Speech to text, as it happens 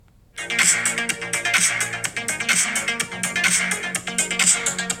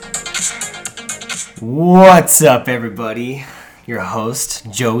What's up, everybody? Your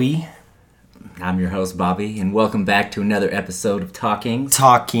host, Joey. I'm your host, Bobby, and welcome back to another episode of Talkings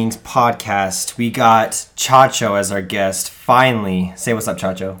Podcast. We got Chacho as our guest, finally. Say what's up,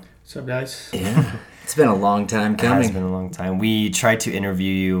 Chacho. What's up, guys? Yeah, it's been a long time coming. It has been a long time. We tried to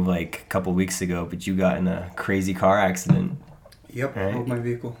interview you like a couple weeks ago, but you got in a crazy car accident. Yep, right? with my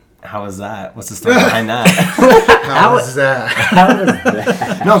vehicle. How was that? What's the story behind that? How was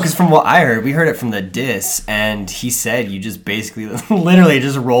that? No, because from what I heard, we heard it from the diss, and he said you just basically, literally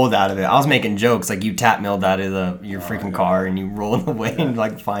just rolled out of it. I was making jokes, like you tap milled out of your freaking car, and you rolled away, and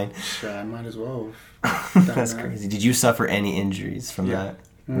like, fine. Sure, I might as well. That's crazy. Did you suffer any injuries from that?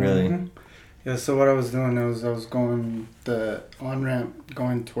 Really? Mm-hmm. Yeah, so what I was doing was I was going the on-ramp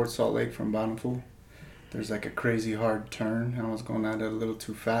going towards Salt Lake from Bountiful. There's like a crazy hard turn. I was going at it a little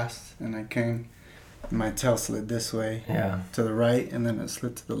too fast, and I came. My tail slid this way to the right, and then it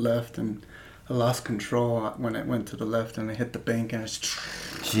slid to the left, and I lost control when it went to the left, and I hit the bank, and I just...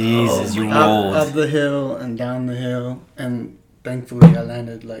 Jesus, you rolled. Up the hill and down the hill, and thankfully I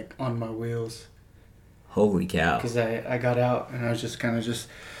landed like on my wheels. Holy cow. Because I got out, and I was just kind of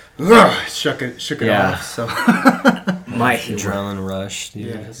shook it off, so... My adrenaline rush, dude.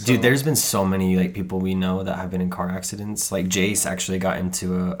 Yeah, so, dude, there's been so many like people we know that have been in car accidents. Like Jace actually got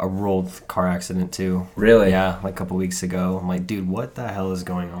into a rolled car accident too. Really? Yeah, like a couple weeks ago. I'm like, dude, what the hell is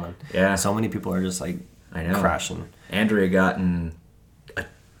going on? Yeah. So many people are just like, I know, crashing. Andrea got in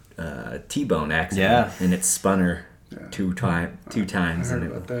a T-bone accident, and it spun her two times, I heard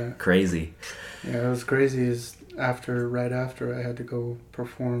and about that. Crazy. Yeah, it was crazy. Is right after I had to go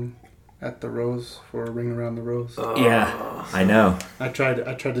perform at the Rose for a Ring Around the Rose. Yeah, I know. I tried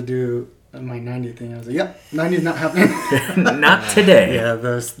to do my 90 thing. I was like, yep, 90's not happening. Not today. Yeah,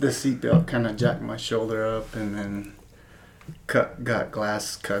 the seatbelt kind of jacked my shoulder up, and then got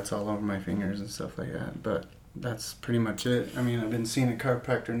glass cuts all over my fingers and stuff like that. But that's pretty much it. I mean, I've been seeing a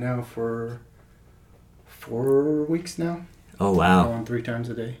chiropractor now for 4 weeks now. Oh, wow. Going 3 times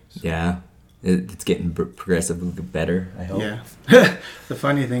a day. So. Yeah. It's getting progressively better, I hope. Yeah. The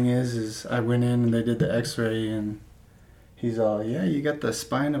funny thing is I went in and they did the x-ray, and he's all, yeah, you got the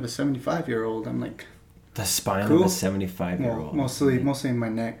spine of a 75-year-old. I'm like... The spine cool. of a 75-year-old. Well, mostly in my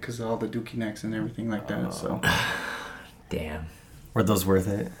neck because of all the dookie necks and everything like that, so... Damn. Were those worth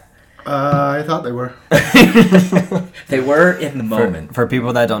it? I thought they were. They were in the moment. For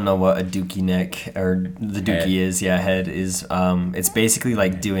people that don't know what a dookie neck or the dookie head is, it's basically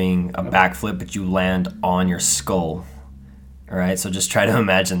like doing a backflip, but you land on your skull. All right, so just try to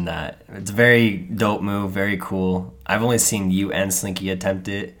imagine that. It's a very dope move, very cool. I've only seen you and Slinky attempt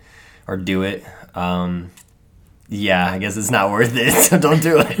it or do it. Yeah, I guess it's not worth it, so don't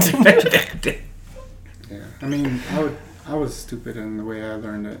do it. Yeah, I mean, I was stupid in the way I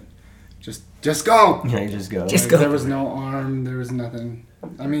learned it. Just go. Yeah, just go. Just go. There was no arm. There was nothing.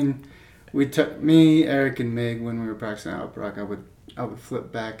 I mean, we took me, Eric, and Meg when we were practicing out rock. I would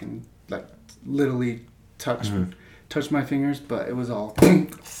flip back and like literally touch my fingers, but it was all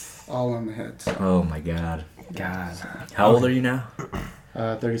on the head. So. Oh my God. How old are you now?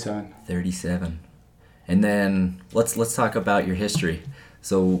 37. 37. And then let's talk about your history.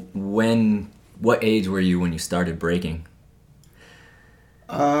 So what age were you when you started breaking?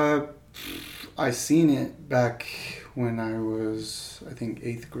 I seen it back when I was, I think,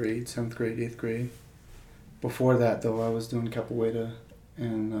 7th grade, 8th grade. Before that, though, I was doing capoeira,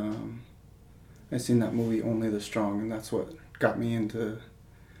 and I seen that movie Only the Strong, and that's what got me into...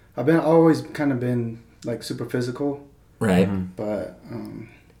 I've always kind of been, like, super physical. Right. But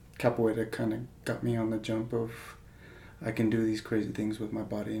capoeira kind of got me on the jump of I can do these crazy things with my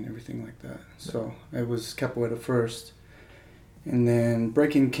body and everything like that. So it was capoeira first. And then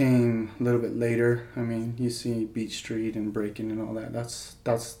breaking came a little bit later. I mean, you see Beach Street and breaking and all that. That's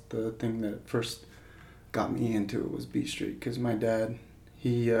the thing that first got me into it was Beach Street. Because my dad,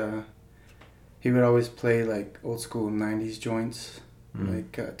 he would always play like old school 90s joints.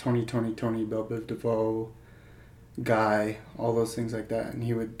 Like Tony, Belle Biv DeVoe, Guy, all those things like that. And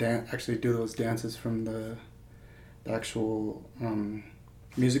he would actually do those dances from the actual...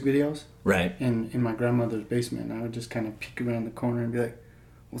 music videos, right? In my grandmother's basement. I would just kind of peek around the corner and be like,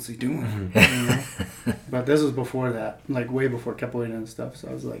 "What's he doing?" You know? But this was before that, like way before capoeira and stuff. So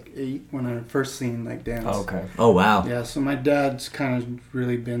I was like 8 when I first seen like dance. Oh, okay. Oh wow. Yeah. So my dad's kind of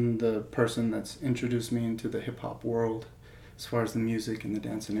really been the person that's introduced me into the hip hop world, as far as the music and the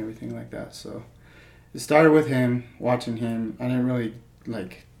dance and everything like that. So it started with him, watching him. I didn't really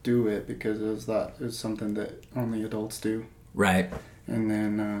like do it because it was something that only adults do. Right. and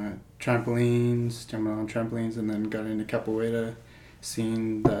then trampolines, jumping on trampolines, and then got into capoeira,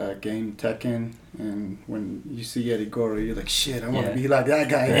 seeing the game Tekken, and when you see Eddie Goro, you're like, shit, I want to be like that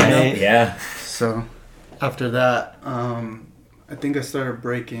guy. You know? Yeah. So after that, I think I started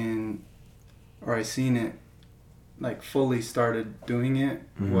breaking, or I seen it, like fully started doing it,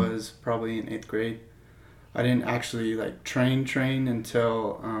 was probably in 8th grade. I didn't actually like train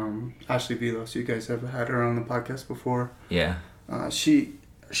until Ashley Vilos. You guys have had her on the podcast before. Yeah. She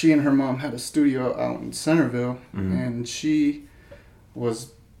and her mom had a studio out in Centerville, and she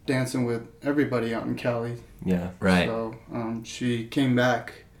was dancing with everybody out in Cali. Yeah. Right. So she came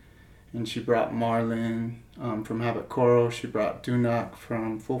back, and she brought Marlon from Habit Coro. She brought Dunak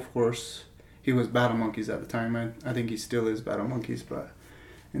from Full Force. He was Battle Monkeys at the time. I think he still is Battle Monkeys,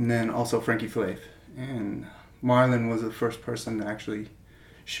 and then also Frankie Flav. And Marlon was the first person to actually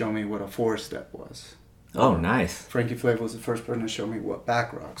show me what a 4-step was. Oh, nice. Frankie Flav was the first person to show me what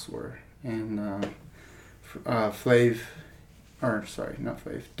back rocks were. And Flav, or sorry, not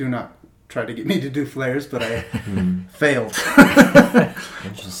Flav, do not try to get me to do flares, but I failed.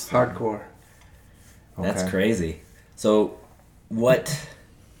 Interesting. Hardcore. That's Okay. crazy. So, what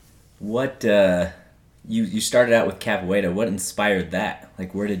you started out with capoeira. What inspired that?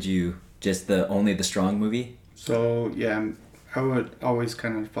 Like, where did you just the Only the Strong movie? So yeah, I would always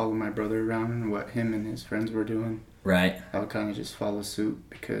kind of follow my brother around and what him and his friends were doing. Right. I would kind of just follow suit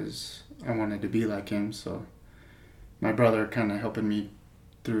because I wanted to be like him. So my brother kind of helping me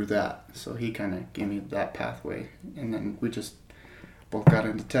through that. So he kind of gave me that pathway, and then we just both got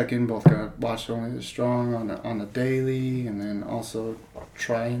into Tekken. Both got watched Only the Strong on a daily, and then also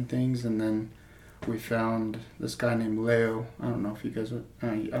trying things, and then we found this guy named Leo. I don't know if you guys, I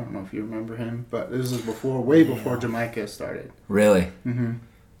don't know if you remember him, but this was way before Jamaica started. Really? Mm-hmm.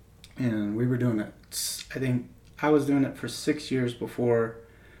 And we were doing it. I think I was doing it for 6 years before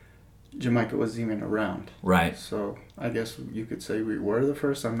Jamaica was even around. Right. So I guess you could say we were the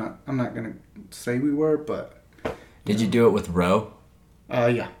first. I'm not gonna say we were, but. Did you do it with Ro?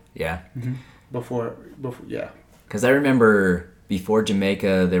 Yeah. Yeah. Mm-hmm. Before, yeah. Because I remember before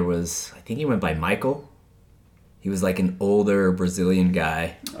Jamaica, there was, I think he went by Michael. He was like an older Brazilian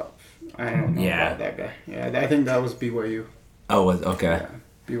guy. Oh, I don't know about that guy. Yeah, I think that was BYU. Oh, was okay. Yeah,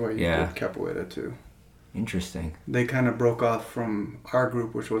 BYU did capoeira too. Interesting. They kind of broke off from our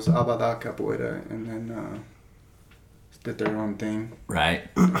group, which was Abada Capoeira, and then did their own thing. Right.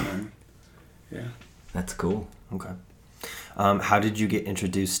 And then, yeah. That's cool. Okay. How did you get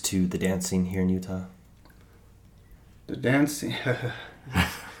introduced to the dance scene here in Utah? The dancing.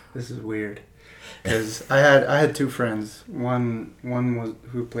 This is weird, because I had two friends. One was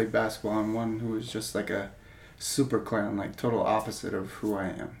who played basketball, and one who was just like a super clown, like total opposite of who I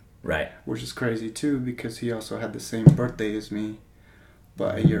am. Right. Which is crazy too, because he also had the same birthday as me,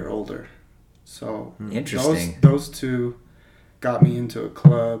 but a year older. So interesting. Those two got me into a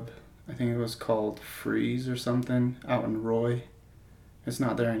club. I think it was called Freeze or something out in Roy. It's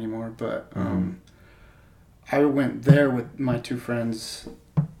not there anymore, but I went there with my two friends,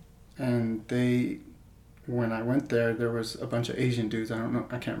 and when I went there was a bunch of Asian dudes.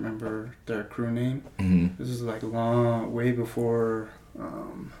 I can't remember their crew name. Mm-hmm. This is like way before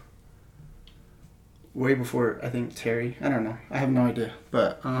I think Terry. I don't know. I have no idea.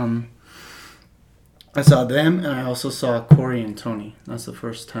 But I saw them, and I also saw Corey and Tony. That's the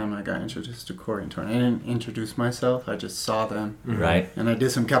first time I got introduced to Corey and Tony. I didn't introduce myself. I just saw them. Right. And I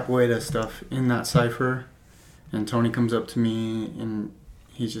did some capoeira stuff in that cypher. And Tony comes up to me, and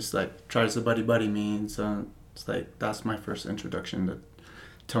he just like tries to buddy me. And so it's like that's my first introduction to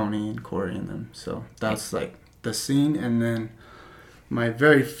Tony and Corey and them. So that's like the scene. And then my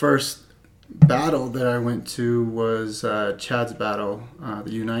very first battle that I went to was Chad's battle,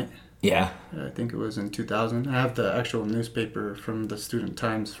 the Unite. Yeah. I think it was in 2000. I have the actual newspaper from the Student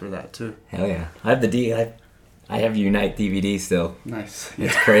Times for that too. Hell yeah. I have I have Unite DVD still. Nice.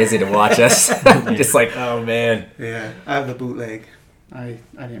 It's crazy to watch us. Just like, oh man. Yeah, I have the bootleg. I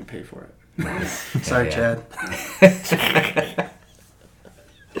didn't pay for it. Sorry, Yeah. Chad.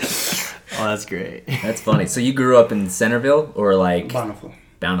 Oh, that's great. That's funny. So you grew up in Centerville or like Bountiful.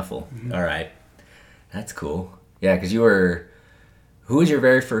 Bountiful. Mm-hmm. All right. That's cool. Yeah, because who was your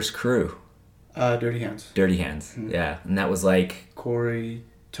very first crew? Dirty Hands. Dirty Hands. Mm-hmm. Yeah. And that was like Corey,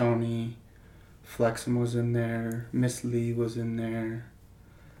 Tony, Flexum was in there. Miss Lee was in there.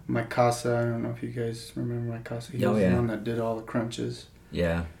 Mike Casa, I don't know if you guys remember Mike Casa. He was the one that did all the crunches.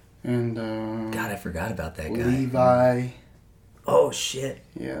 Yeah. And God, I forgot about that guy. Levi. Oh shit.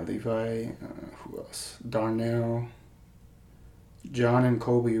 Yeah, Levi. Who else? Darnell. John and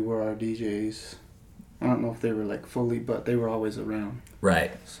Kobe were our DJs. I don't know if they were like fully, but they were always around.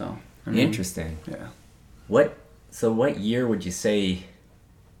 Right. So Interesting. Yeah. What year would you say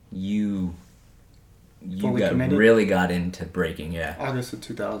you Committed? really got into breaking? Yeah. August of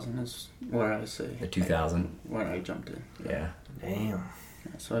 2000 is where I say. The 2000. Where I jumped in. Yeah. Damn.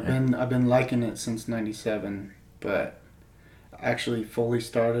 Yeah, so I've been liking it since '97, but actually fully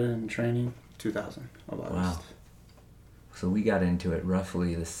started in training 2000 of August. Wow. So we got into it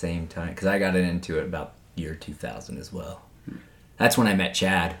roughly the same time, because I got into it about year 2000 as well. That's when I met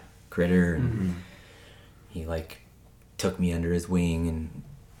Chad Critter, and he like took me under his wing, and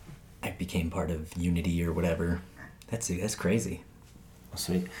I became part of Unity or whatever. That's crazy.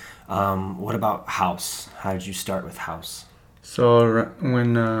 Sweet. What about house? How did you start with house? So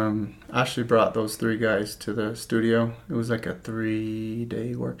when Ashley brought those 3 guys to the studio, it was like a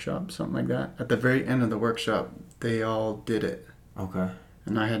 3-day workshop, something like that. At the very end of the workshop, they all did it. Okay.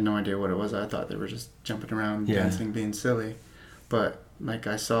 And I had no idea what it was. I thought they were just jumping around, dancing, being silly. But like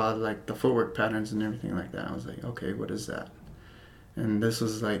I saw like the footwork patterns and everything like that. I was like, okay, what is that? And this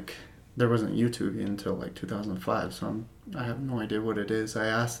was like, there wasn't YouTube until like 2005, so I have no idea what it is. I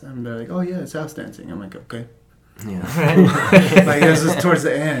asked them, they're like, oh yeah, it's house dancing. I'm like, okay. Yeah. Like this is towards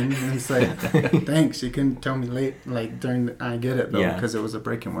the end, and it's like, thanks, you couldn't tell me late, like I get it though, because it was a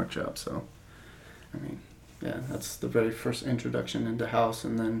breaking workshop. So I mean, yeah, that's the very first introduction into house.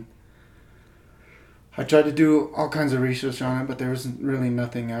 And then I tried to do all kinds of research on it, but there was really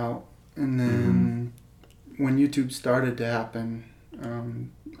nothing out. And then when YouTube started to happen,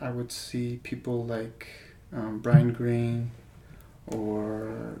 I would see people like Brian Green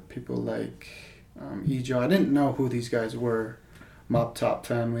or people like Ejo. I didn't know who these guys were. Mop Top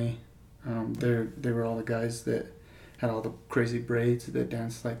Family. They were all the guys that had all the crazy braids that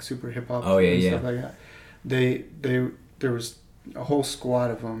danced like super hip hop and stuff like that. There was a whole squad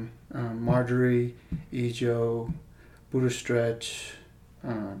of them. Marjorie, Ejo, Buddha Stretch,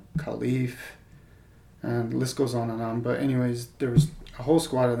 Khalif, and the list goes on and on. But anyways, there was a whole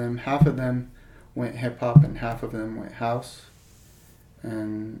squad of them. Half of them went hip hop and half of them went house.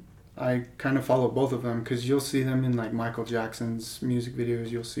 And I kind of follow both of them, because you'll see them in like Michael Jackson's music videos.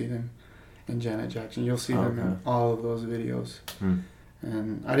 You'll see them in Janet Jackson. You'll see them in all of those videos.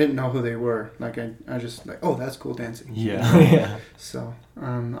 And I didn't know who they were. Like I just like, oh, that's cool dancing. Yeah. Yeah. So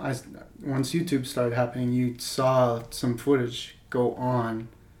once YouTube started happening, you saw some footage go on.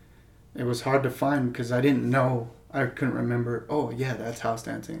 It was hard to find because I didn't know. I couldn't remember. Oh yeah, that's house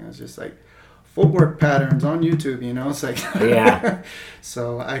dancing. I was just like, footwork patterns on YouTube, you know. It's like yeah.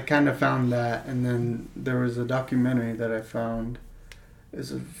 So I kind of found that, and then there was a documentary that I found.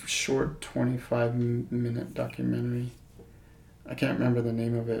 It's a short 25-minute documentary. I can't remember the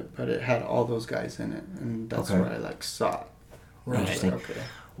name of it, but it had all those guys in it, and that's where I like saw it. Interesting. Like, okay.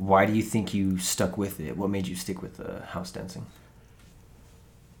 Why do you think you stuck with it? What made you stick with the house dancing?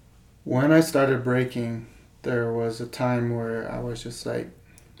 When I started breaking, there was a time where I was just like,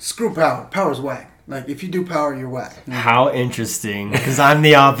 screw power. Power's whack. Like, if you do power, you're whack. You know? How interesting. Because I'm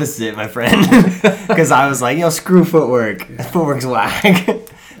the opposite, my friend. Because I was like, screw footwork. Yeah. Footwork's whack. Yeah.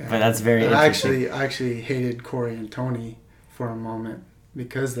 But that's very interesting. I actually hated Corey and Tony for a moment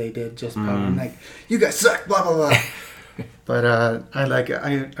because they did just power. I'm like, you guys suck, blah, blah, blah. But I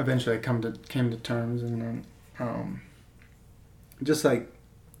eventually came to terms, and then just like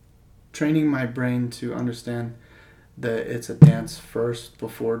training my brain to understand that it's a dance first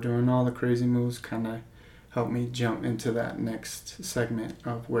before doing all the crazy moves kind of helped me jump into that next segment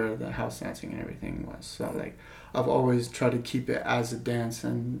of where the house dancing and everything was. So like I've always tried to keep it as a dance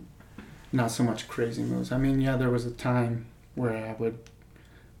and not so much crazy moves. I mean, yeah, there was a time where I would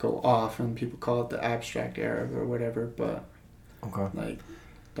go off and people call it the abstract era or whatever, but like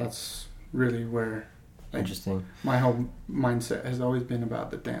that's really where interesting. My whole mindset has always been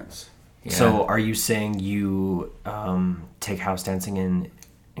about the dance. Yeah. So are you saying you take house dancing and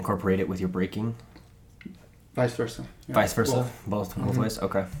incorporate it with your breaking? Vice versa. Yeah. Vice versa? Both ways?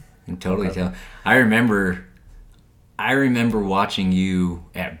 Okay. I can totally tell. I remember watching you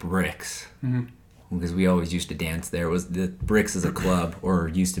at Bricks. Because we always used to dance there. It was the Bricks is a club, or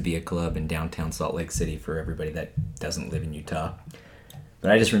used to be a club in downtown Salt Lake City for everybody that doesn't live in Utah. But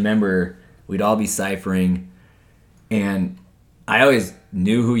I just remember we'd all be ciphering, and I always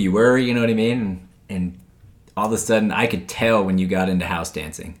knew who you were, you know what I mean? And all of a sudden, I could tell when you got into house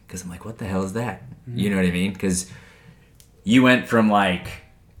dancing. Because I'm like, what the hell is that? You know what I mean? Because you went from, like,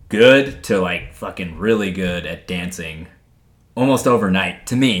 good to, like, fucking really good at dancing almost overnight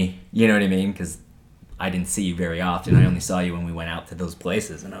to me. You know what I mean? Because I didn't see you very often. I only saw you when we went out to those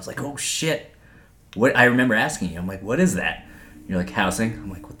places. And I was like, oh, shit. What? I remember asking you. I'm like, what is that? You're like, housing? I'm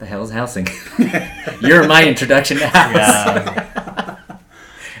like, what the hell is housing? You're my introduction to house. Yeah.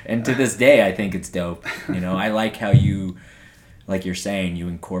 And to this day, I think it's dope. I like how you, like you're saying, you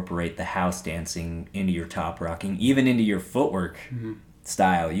incorporate the house dancing into your top rocking, even into your footwork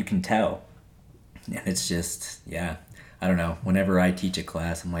style. You can tell. And it's just, yeah, I don't know. Whenever I teach a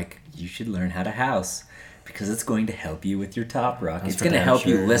class, I'm like, you should learn how to house because it's going to help you with your top rock. It's going to help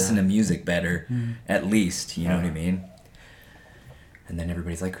you listen to music better, at least. You know what I mean? And then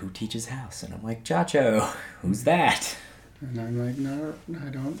everybody's like, who teaches house? And I'm like, Chacho. Who's that? And I'm like, no, I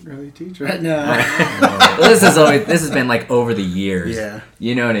don't really teach right now. Well, this has been like over the years. Yeah.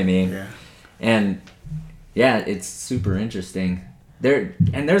 You know what I mean? Yeah. And yeah, it's super interesting. Even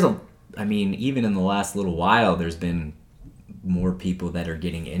in the last little while, there's been more people that are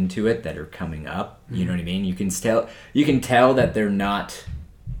getting into it that are coming up. You know what I mean? You can tell that they're not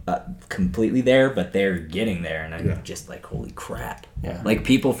completely there, but they're getting there, and I'm just like, holy crap! Yeah. Like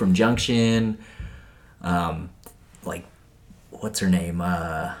people from Junction, like what's her name?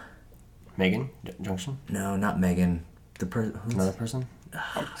 Megan Junction? No, not Megan. Another person?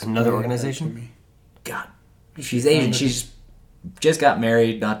 Another organization? God, she's Asian. She's just got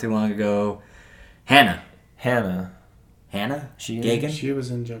married not too long ago. Hannah. She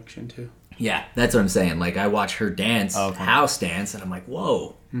was in Junction too. Yeah, that's what I'm saying. Like, I watch her dance, house dance, and I'm like,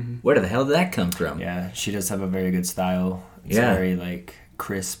 whoa, where the hell did that come from? Yeah, she does have a very good style. It's very, like,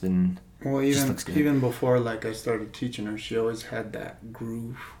 crisp and just looks good. Even before, like, I started teaching her, she always had that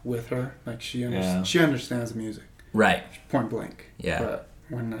groove with her. Like, she understands music. Right. Point blank. Yeah. But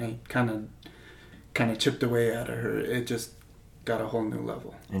when I kind of chipped away at her, it just got a whole new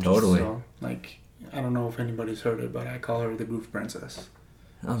level. Totally. So, like, I don't know if anybody's heard it, but I call her the Groove Princess.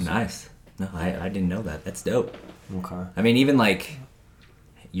 Oh, nice. No, I didn't know that. That's dope. Okay. I mean, even like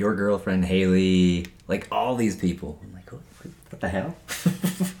your girlfriend Haley, like all these people. I'm like, what the hell?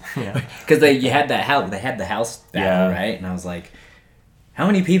 Yeah. Because they had the house battle, right? And I was like, how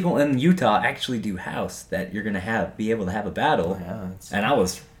many people in Utah actually do house that you're gonna be able to have a battle? Yeah. And I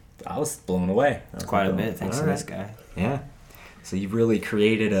was blown away. It's quite a bit, thanks to this guy. Yeah. So you've really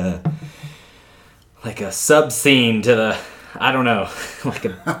created a sub scene to the, I don't know,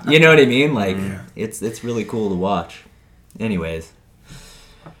 you know what I mean? Like, it's really cool to watch. Anyways.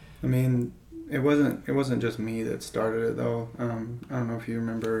 I mean, it wasn't just me that started it though. I don't know if you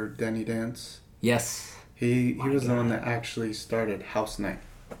remember Danny Dance. Yes. He was the one that actually started House Night.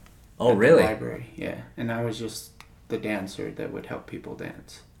 Oh, really? The library, yeah. And I was just the dancer that would help people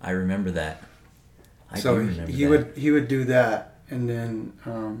dance. I remember that. He would do that, and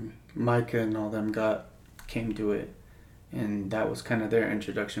then Micah and all them came to it, and that was kind of their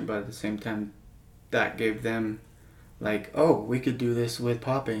introduction. But at the same time, that gave them like, oh, we could do this with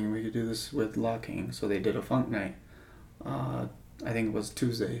popping, we could do this with locking. So they did a funk night. I think it was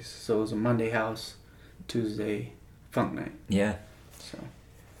Tuesdays. So it was a Monday house, Tuesday funk night. Yeah. So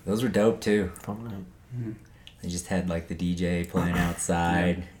those were dope too. Funk night. Mm-hmm. They just had like the DJ playing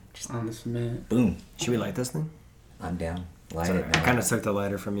outside. Just on the cement. Boom. Should we light this thing? I'm down. Light Sorry, it, I man. kind of took the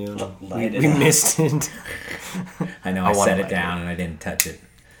lighter from you. We it. missed it. I know. I set it down and I didn't touch it.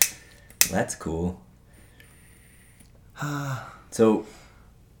 Well, that's cool. So,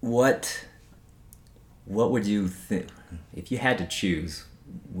 what would you think if you had to choose?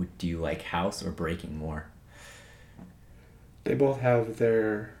 Do you like house or breaking more? They both have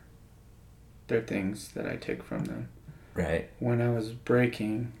their things that I take from them. Right. When I was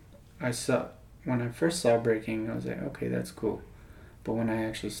breaking, when I first saw breaking, I was like, okay, that's cool. But when I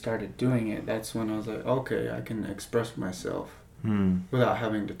actually started doing it, that's when I was like, okay, I can express myself without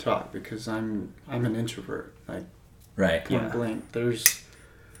having to talk, because I'm an introvert. Like, right. point blank.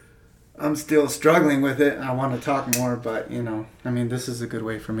 I'm still struggling with it. I want to talk more, but this is a good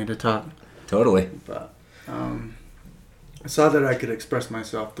way for me to talk. Totally. But I saw that I could express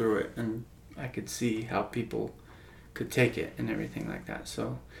myself through it, and I could see how people could take it and everything like that.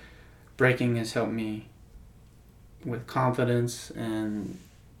 So breaking has helped me with confidence and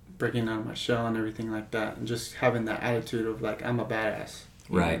breaking out of my shell and everything like that, and just having that attitude of like, I'm a badass.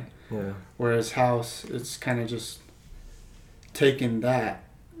 Right. Yeah. Whereas house, it's kind of just taken that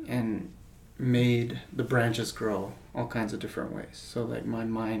and made the branches grow all kinds of different ways. So like my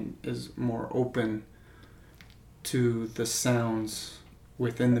mind is more open to the sounds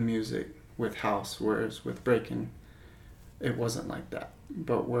within the music with house, whereas with breaking it wasn't like that.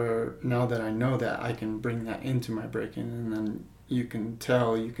 But now that I know that, I can bring that into my breaking, and then you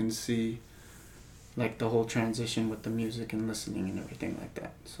can see like the whole transition with the music and listening and everything like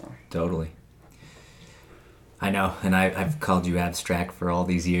that. So totally. I know, and I've called you abstract for all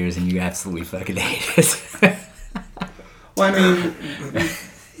these years, and you absolutely fucking hate it. Well,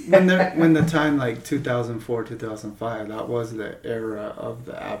 I mean, when the time like 2004, 2005, that was the era of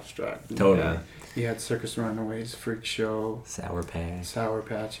the abstract. Totally. You had Circus Runaways, Freak Show, Sour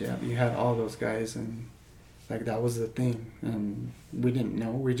Patch. Yeah. You had all those guys, and like that was the thing. And we didn't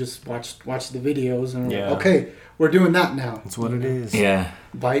know. We just watched the videos, and we're like, okay, we're doing that now. That's what it is. Yeah.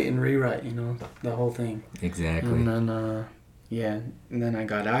 Bite and rewrite, the whole thing. Exactly. And then, and then I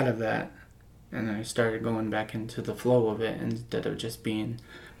got out of that, and I started going back into the flow of it instead of just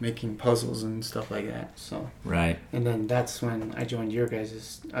making puzzles and stuff like that. So. Right. And then that's when I joined your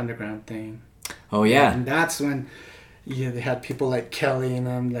guys' underground thing. Oh yeah. And that's when they had people like Kelly and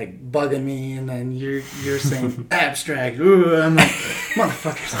I'm like bugging me, and then you're saying abstract. Ooh, I'm like,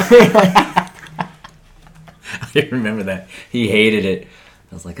 motherfuckers. I remember that. He hated it.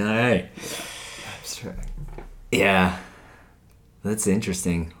 I was like, all right. Abstract. Yeah. That's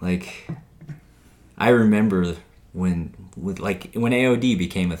interesting. Like, I remember when AOD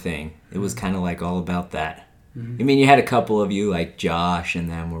became a thing, it was kind of like all about that. Mm-hmm. I mean, you had a couple of you like Josh and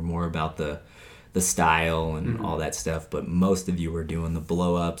them were more about the style and all that stuff, but most of you were doing the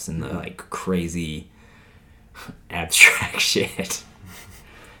blow ups and the like crazy abstract shit.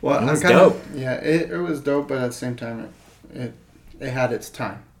 Well, it was dope. Yeah, it was dope, but at the same time, it had its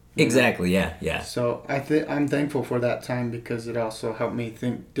time. Exactly. Yeah. So I'm thankful for that time because it also helped me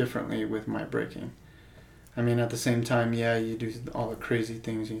think differently with my breaking. I mean, at the same time, you do all the crazy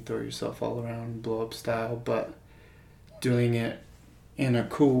things, you throw yourself all around, blow up style, but doing it in a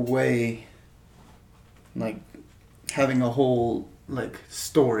cool way, like having a whole like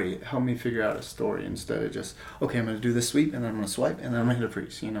story, helped me figure out a story instead of just, okay, I'm going to do this sweep, and then I'm going to swipe, and then I'm going to hit a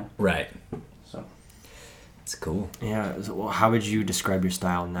freeze, Right. So. It's cool. Yeah. So, well, how would you describe your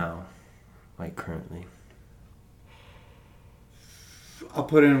style now, like currently? I'll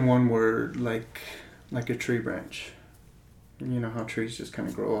put it in one word, like a tree branch. You know how trees just kind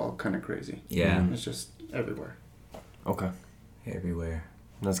of grow all kind of crazy. Yeah. It's just everywhere. Okay. Everywhere.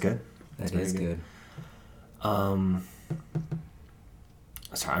 That's good. That is good.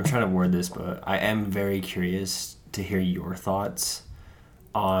 Sorry, I'm trying to word this, but I am very curious to hear your thoughts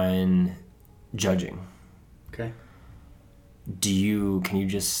on judging. Okay. Can you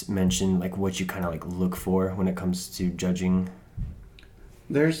just mention like what you kind of like look for when it comes to judging?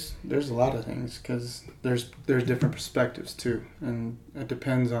 There's a lot of things because there's different perspectives too, and it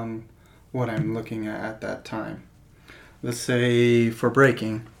depends on what I'm looking at that time. Let's say for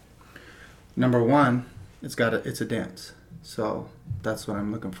breaking, number one, it's a dance, so that's what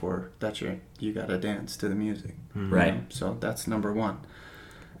I'm looking for. That you gotta dance to the music, right? So that's number one,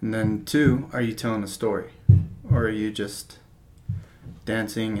 and then two, are you telling a story, or are you just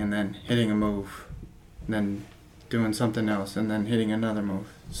dancing and then hitting a move, and then doing something else and then hitting another move?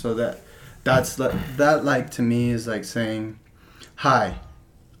 So that like to me is like saying, hi,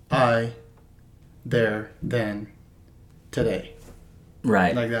 I, there, then, today.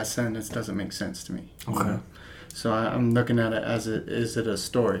 Right. Like that sentence doesn't make sense to me. Okay. So I'm looking at it as is it a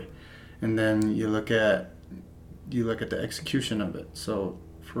story, and then you look at the execution of it. So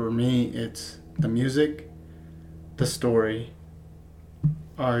for me, it's the music, the story.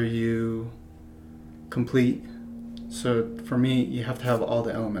 Are you complete? So for me, you have to have all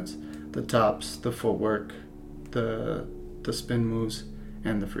the elements: the tops, the footwork, the spin moves,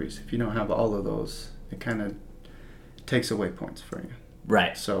 and the freeze. If you don't have all of those, it kind of takes away points for you.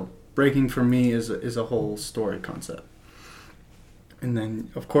 Right. So breaking for me is a whole story concept. And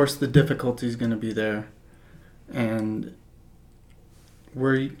then, of course, the difficulty is going to be there. And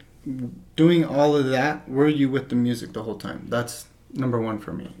we're doing all of that. Were you with the music the whole time? That's number one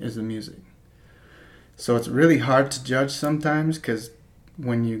for me, is the music. So it's really hard to judge sometimes because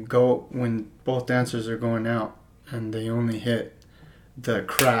when both dancers are going out and they only hit the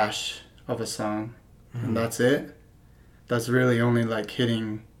crash of a song and that's it, that's really only like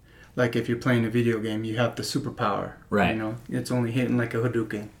hitting, like if you're playing a video game, you have the superpower. Right. It's only hitting like a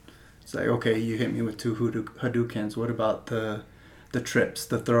Hadouken. It's like, okay, you hit me with two Hadoukens. What about the trips,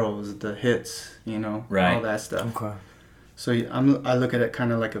 the throws, the hits, right. all that stuff. Okay. So I look at it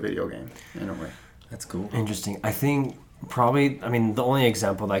kind of like a video game in a way. That's cool. Interesting. I think the only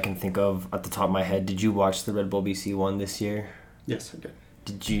example that I can think of at the top of my head, did you watch the Red Bull BC one this year? Yes, I did.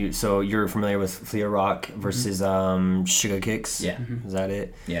 So you're familiar with Flea Rock versus Sugar Kicks? Yeah. Is that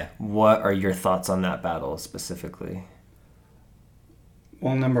it? Yeah. What are your thoughts on that battle specifically?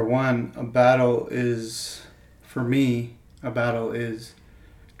 Well, number one, a battle is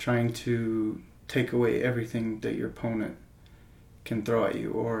trying to take away everything that your opponent can throw at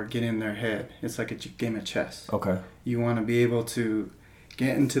you or get in their head. It's like a game of chess. Okay. You want to be able to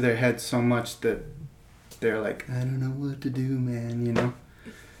get into their head so much that they're like, I don't know what to do, man, you know?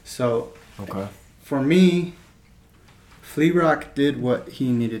 So, Okay. for me, Flea Rock did what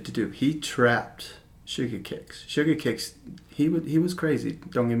he needed to do. He trapped Sugar Kicks. Sugar Kicks, he was crazy,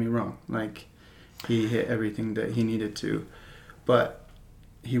 don't get me wrong. Like, he hit everything that he needed to, but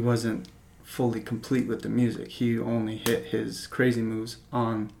he wasn't fully complete with the music. He only hit his crazy moves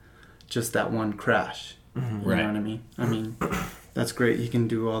on just that one crash. Mm-hmm. You know what I mean? I mean, that's great. He can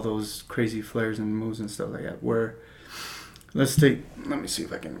do all those crazy flares and moves and stuff like that. Where, let me see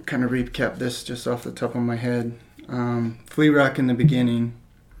if I can kind of recap this just off the top of my head. Flea Rock in the beginning,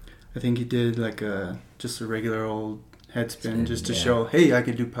 I think he did like just a regular old head spin just to show, hey, I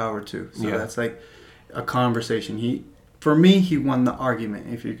could do power too. So that's like a conversation. For me, he won the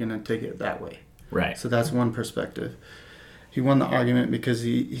argument if you're going to take it that way. Right. So that's one perspective. He won the argument because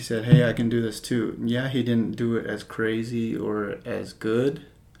he said, hey, I can do this too. Yeah, he didn't do it as crazy or as good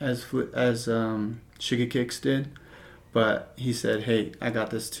as Sugar Kicks did, but he said, hey, I got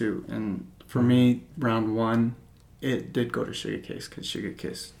this too. And for me, round one, it did go to Sugar Kicks because Sugar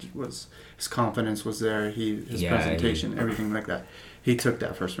Kicks his confidence was there, his presentation, everything like that. He took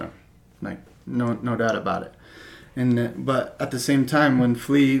that first round, like no doubt about it. But at the same time, when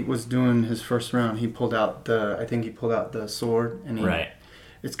Flea was doing his first round, he pulled out the sword, and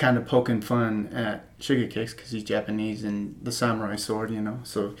it's kind of poking fun at Sugar Kicks because he's Japanese and the samurai sword, you know.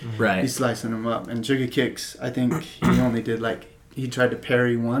 So he's slicing him up, and Sugar Kicks, I think he only did he tried to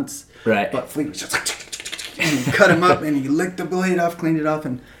parry once, but Flea was just and he cut him up and he licked the blade off, cleaned it off,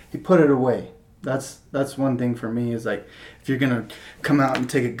 and he put it away. That's one thing for me is like, if you're gonna come out and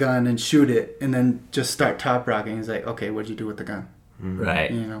take a gun and shoot it and then just start top rocking, it's like, okay, what'd you do with the gun? Right.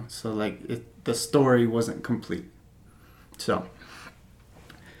 You know, so like the story wasn't complete. So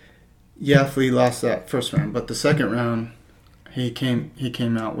yeah, Flea lost that first round, but the second round he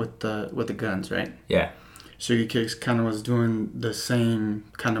came out with the guns, right? Yeah. Sugar Kicks kind of was doing the same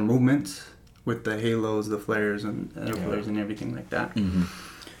kind of movements with the halos, the flares, and air flares and everything like that. Mm-hmm.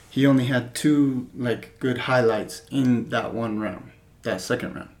 He only had two good highlights in that that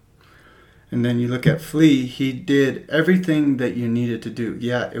second round. And then you look at Flea, he did everything that you needed to do.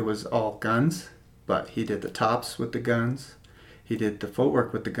 Yeah, it was all guns, but he did the tops with the guns. He did the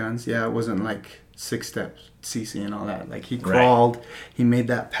footwork with the guns. Yeah, it wasn't like 6-step CC and all that. Like he crawled, he made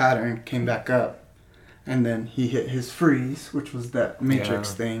that pattern, came back up, and then he hit his freeze, which was that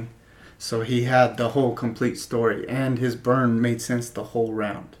matrix thing. So he had the whole complete story, and his burn made sense the whole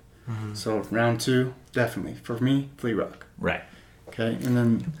round. Mm-hmm. So round two, definitely for me, Flea Rock. Right. Okay, and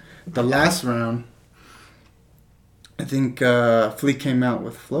then the last round, I think Flea came out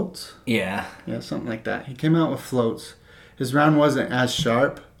with floats. Yeah, something like that. He came out with floats. His round wasn't as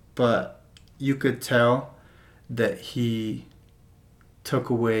sharp, but you could tell that he took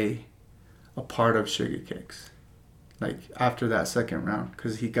away a part of Sugar Kicks. Like after that second round,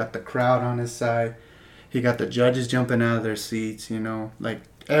 because he got the crowd on his side, he got the judges jumping out of their seats. You know, like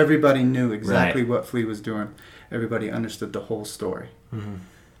everybody knew exactly what Flea was doing. Everybody understood the whole story. Mm-hmm.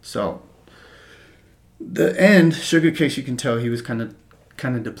 So the end, Sugar Kicks, you can tell he was kind of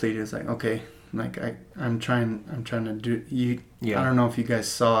depleted. It's like, okay, like I'm trying to do you. Yeah. I don't know if you guys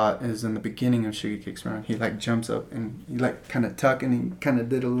saw it. Is in the beginning of Sugar Kicks round, he jumps up and he kind of tuck and he kind of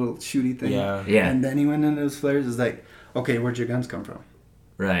did a little shooty thing. Yeah. And then he went into those flares. It's like, okay, where'd your guns come from?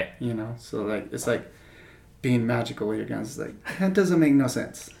 Right. You know, so it's like being magical with your guns. It's like, that doesn't make no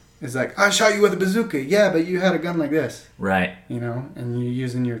sense. It's like, I shot you with a bazooka. Yeah, but you had a gun like this. Right. You know, and you're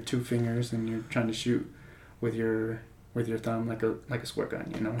using your two fingers and you're trying to shoot with your thumb like a squirt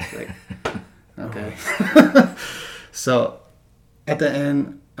gun. You know, it's like, okay. So at the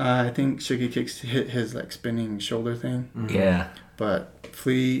end, I think Sugar Kicks hit his spinning shoulder thing. Mm-hmm. Yeah. But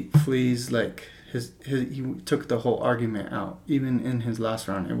Flea's he took the whole argument out. Even in his last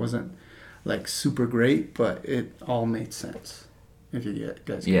round, it wasn't super great, but it all made sense. If you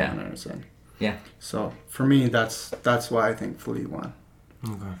guys get what I'm saying. Yeah. So for me, that's why I think Flea won.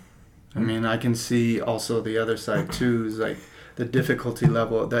 Okay. I mean, I can see also the other side too, is the difficulty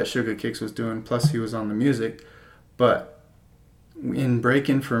level that Sugar Kicks was doing. Plus, he was on the music, but in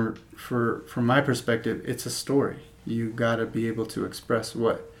breaking, from my perspective, it's a story. You got to be able to express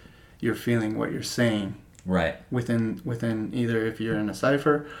what you're feeling, what you're saying. Right. Within either if you're in a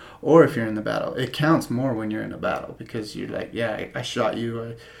cipher or if you're in the battle. It counts more when you're in a battle because you're like, yeah, I shot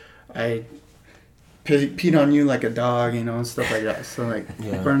you, I peed on you like a dog, you know, and stuff like that. So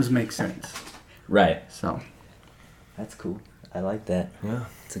burns make sense. Right. So that's cool. I like that. Yeah.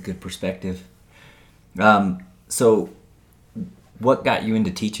 It's a good perspective. So what got you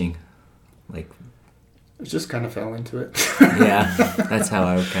into teaching? I just kind of fell into it. Yeah, that's how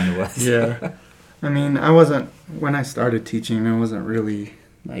I kind of was. Yeah. I mean, when I started teaching, I wasn't really,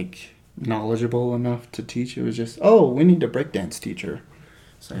 like, knowledgeable enough to teach. It was just, we need a breakdance teacher.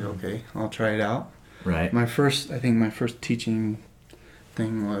 It's like, okay, I'll try it out. Right. My first teaching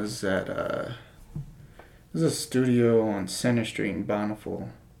thing was at, it was a studio on Center Street in Bountiful.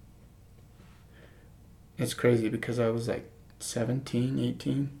 It's crazy because I was like 17,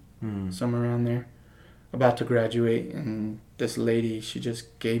 18, somewhere around there, about to graduate, and this lady, she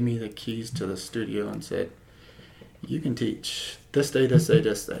just gave me the keys to the studio and said, you can teach this day, this day,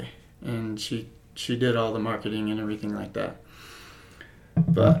 this day. And she did all the marketing and everything like that.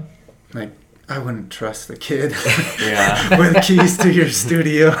 But, like, I wouldn't trust the kid with keys to your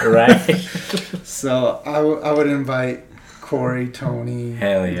studio. Right. So I would invite Corey, Tony,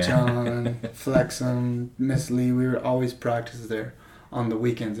 Hell yeah. John, Flexum, Miss Lee. We would always practice there on the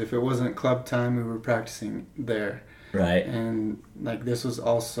weekends. If it wasn't club time, we were practicing there. Right. And like this was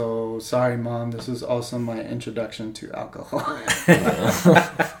also, sorry Mom, this was also my introduction to alcohol.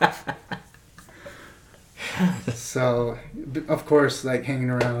 So, of course, like hanging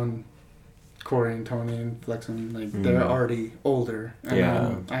around Corey and Tony and Flexum, like they're already older,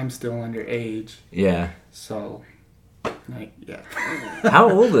 and I'm still underage. Yeah. So, like, yeah. How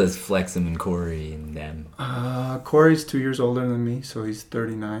old is Flexum and Corey and them? Corey's 2 years older than me, so he's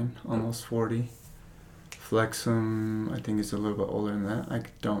 39, almost 40. Flexum, I think, is a little bit older than that. I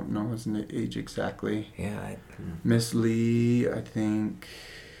don't know his age exactly. Yeah. Miss Lee, I think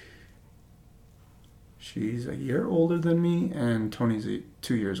she's a year older than me, and Tony's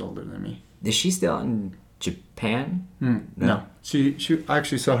 2 years older than me. Is she still in Japan? No. She I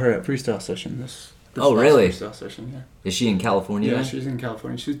actually saw her at freestyle session this Oh, last really? freestyle session, yeah. Is she in California? Yeah, then? she's in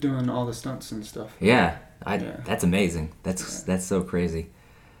California. She's doing all the stunts and stuff. Yeah. Yeah. That's amazing. That's so crazy.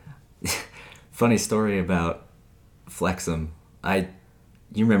 Funny story about Flexum.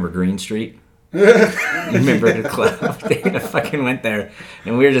 You remember Green Street? You remember the club? Dude, I fucking went there,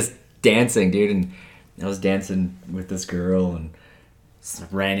 and we were just dancing, dude. And I was dancing with this girl, and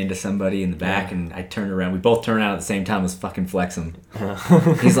ran into somebody in the back, and I turned around. We both turned around at the same time. It was fucking Flexum.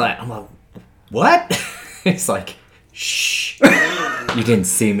 He's like, I'm like, what? He's like, shh, you didn't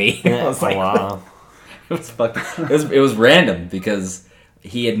see me. I was like, wow. It was fucking. It was random because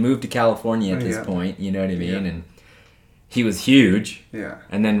he had moved to California at this point. You know what I mean? Yeah. And he was huge. Yeah.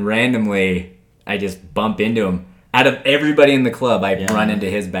 And then randomly, I just bump into him. Out of everybody in the club, I run into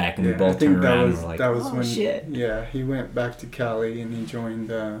his back, and we both turn around and we're like, that was oh, when, shit. Yeah, he went back to Cali and he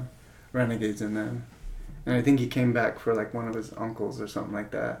joined Renegades in them. And I think he came back for like one of his uncles or something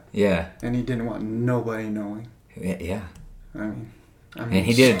like that. Yeah. And he didn't want nobody knowing. Yeah. I mean And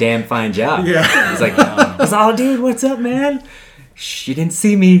he did a damn fine job. Yeah. He's like, oh, dude, what's up, man? Shh, you didn't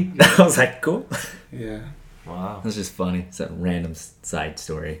see me. I was like, cool. Yeah. Wow. It was just funny. It's a random side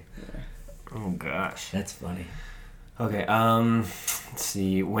story. Oh gosh. That's funny. Okay. Let's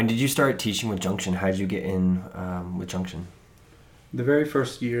see. When did you start teaching with Junction? How did you get in with Junction? The very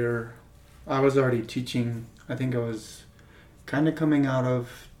first year, I was already teaching. I think I was kind of coming out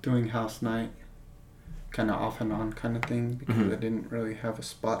of doing house night, kind of off and on kind of thing, because I didn't really have a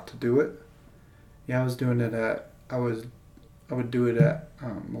spot to do it. Yeah, I was doing it at, I would do it at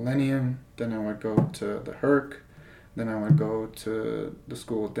Millennium, then I would go to the Herc, then I would go to the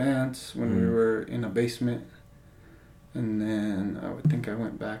School of Dance when we were in a basement, and then I would think I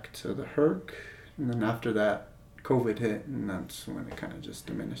went back to the Herc, and then after that, COVID hit, and that's when it kind of just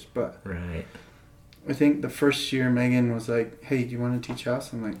diminished. But Right. I think the first year Megan was like, hey, do you want to teach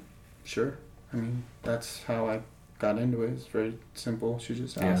house? I'm like, sure. I mean, that's how I got into it. It's very simple. She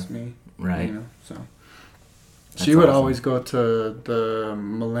just asked me. Right. You know, so. That's She would awesome. always go to the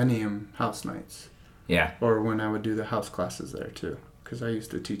Millennium house nights. Yeah. Or when I would do the house classes there too. Because I used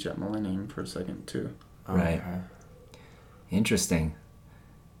to teach at Millennium for a second too. Right. Okay. Interesting.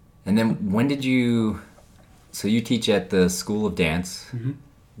 And then when did you... So you teach at the School of Dance. Mm-hmm.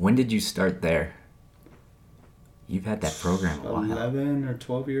 When did you start there? You've had that program a while. 11 or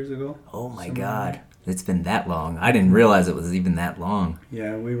 12 years ago. Oh my Somewhere God. around. It's been that long. I didn't realize it was even that long.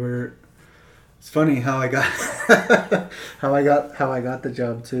 Yeah, we were. It's funny how I got how I got the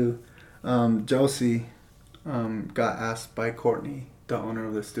job too. Josie got asked by Courtney, the owner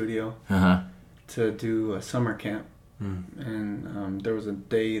of the studio, Uh-huh. to do a summer camp, and there was a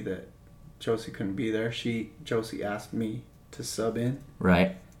day that Josie couldn't be there. Josie asked me to sub in,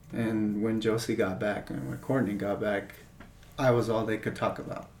 Right. and when Josie got back and when Courtney got back, I was all they could talk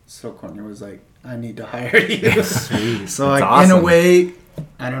about. So Courtney was like, I need to hire you. Sweet. So That's I, in a awesome. way,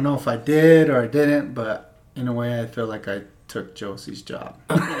 I don't know if I did or I didn't, but in a way I feel like I took Josie's job.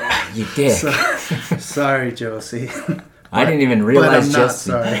 You did. So, sorry, Josie. I didn't even But realize I'm not just...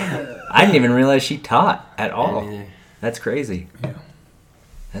 sorry. I didn't even realize she taught at all. Yeah. That's crazy. Yeah.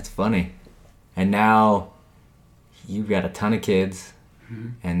 That's funny. And now you've got a ton of kids,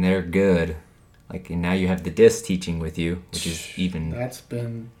 and they're good. Like, and now you have the disc teaching with you, which is even... That's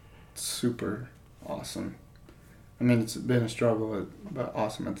been super awesome. I mean, it's been a struggle, but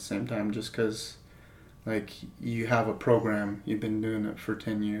awesome at the same time, just because, like, you have a program, you've been doing it for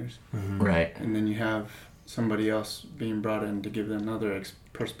 10 years. Right. And then you have somebody else being brought in to give them another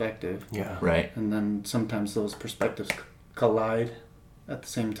perspective. Yeah. Right. And then sometimes those perspectives collide at the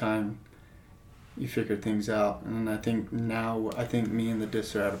same time. You figure things out. And then I think me and the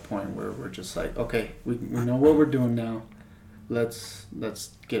disc are at a point where we're just like, okay, we know what we're doing now. Let's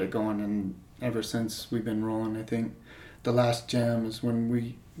get it going. And ever since we've been rolling, I think the last jam is when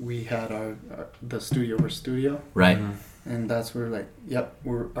we had the studio over studio. Right. And that's where, like, yep,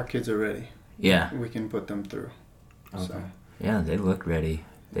 our kids are ready. Yeah. We can put them through. Okay. So Yeah, they look ready.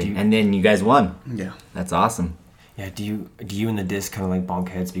 And then you guys won. yeah. That's awesome. Yeah, do you and the disc kind of like bonk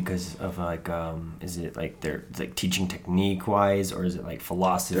heads because of like is it like they're like teaching technique wise, or is it like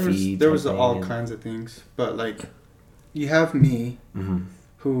philosophy? There was type all thing? kinds of things, but like you have me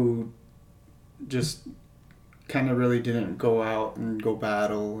who just kind of really didn't go out and go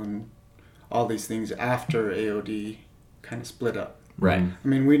battle and all these things after AOD kind of split up. Right. I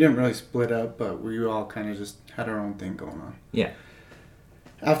mean, we didn't really split up, but we all kind of just had our own thing going on. Yeah.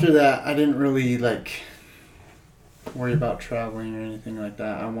 After that, I didn't really like worry about traveling or anything like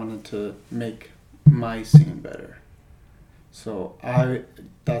that. I wanted to make my scene better. So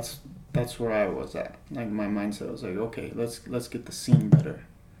that's where I was at. Like, my mindset was like, okay, let's get the scene better,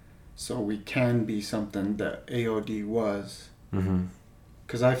 so we can be something that AOD was.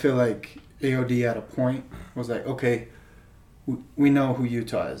 Because I feel like AOD at a point was like, okay, we know who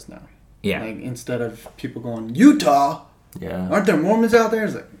Utah is now. Yeah. Like, instead of people going, Utah, Yeah. aren't there Mormons out there?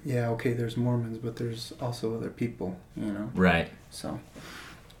 It's like, yeah, okay, there's Mormons, but there's also other people, you know? Right. So,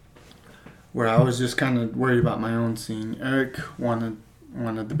 where I was just kind of worried about my own scene. Eric wanted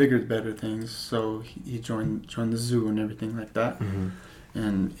the bigger, better things, so he joined the zoo and everything like that.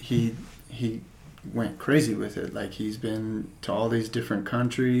 And he went crazy with it. Like, he's been to all these different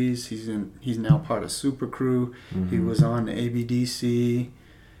countries. He's now part of Super Crew. He was on ABDC.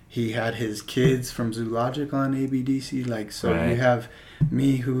 He had his kids from Zoologic on ABDC. Like, so Right. you have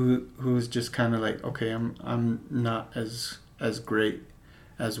me who's just kind of like, okay, I'm not as great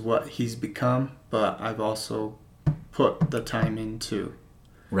as what he's become, but I've also put the time into.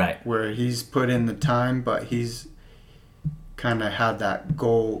 Right. Where he's put in the time, but he's kind of had that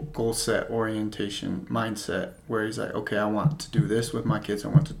goal set orientation mindset where he's like, okay, I want to do this with my kids. I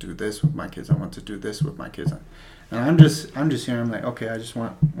want to do this with my kids. I want to do this with my kids. And I'm just here. I'm like, okay, I just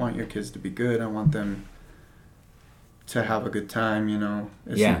want your kids to be good. I want them to have a good time. You know.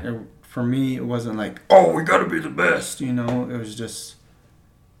 For me, it wasn't like, oh, we gotta be the best. You know, it was just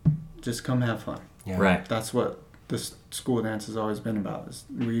come have fun. Yeah. Right. That's what this school dance has always been about.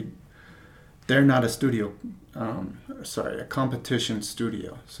 They're not a studio, a competition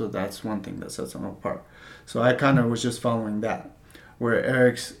studio. So that's one thing that sets them apart. So I kind of was just following that, where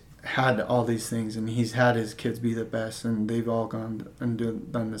Eric's had all these things and he's had his kids be the best, and they've all gone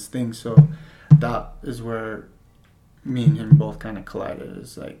and done this thing. So that is where me and him both kind of collided.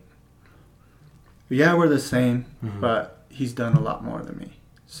 It's like, yeah, we're the same, but he's done a lot more than me.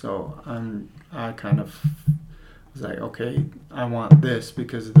 So I kind of was like, okay, I want this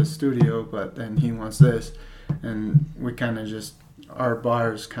because of the studio, but then he wants this, and we kind of just, our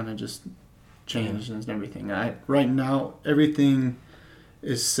bars kind of just changed and everything. Right now, everything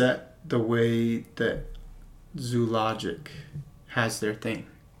is set the way that Zoologic has their thing.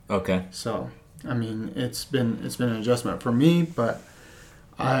 Okay. So, I mean, it's been an adjustment for me, but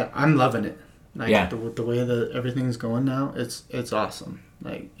I'm loving it. Like, yeah. The way that everything's going now, it's awesome.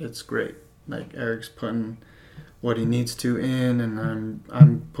 Like, it's great. Like, Eric's putting what he needs to in, and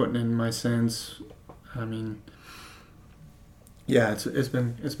I'm putting in my sense. I mean, yeah, it's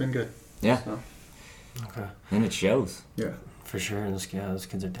been good. Yeah. So, Okay. And it shows. yeah. For sure, those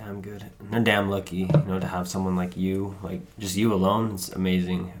kids are damn good. And they're damn lucky, you know, to have someone like you, like just you alone. It's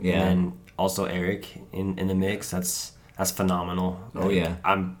amazing. Yeah. And then also Eric in the mix. That's phenomenal. Oh, yeah.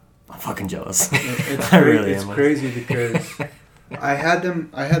 I'm fucking jealous. It's I really it's am. crazy because I had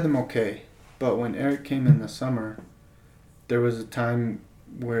them okay, but when Eric came in the summer, there was a time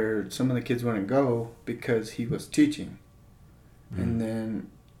where some of the kids wouldn't go because he was teaching, and then,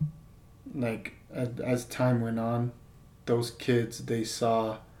 like, as time went on, those kids, they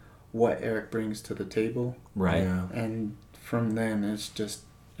saw what Eric brings to the table, Right. Yeah. and from then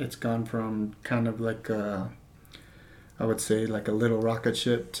it's gone from kind of like a I would say like a little rocket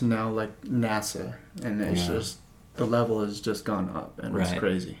ship to now like NASA, and it's just the level has just gone up, and it's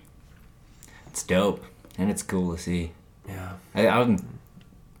crazy. It's dope, and it's cool to see. Yeah, I'm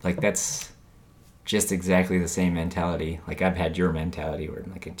like, that's just exactly the same mentality. Like, I've had your mentality where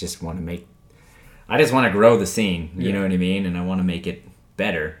like I just want to grow the scene. You know what I mean? And I want to make it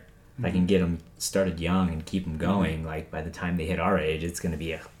better. If I can get them started young and keep them going, like by the time they hit our age, it's gonna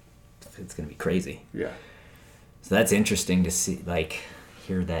be crazy. Yeah. So that's interesting to see, like,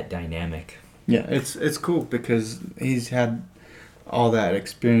 hear that dynamic. Yeah, it's cool because he's had all that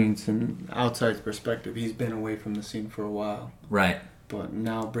experience and outside perspective. He's been away from the scene for a while. Right. But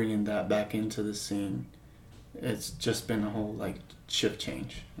now bringing that back into the scene, it's just been a whole like shift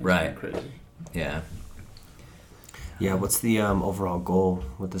change. It's been crazy. Yeah. Yeah. What's the overall goal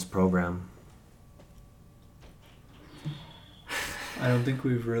with this program? I don't think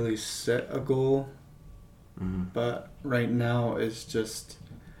we've really set a goal, but right now it's just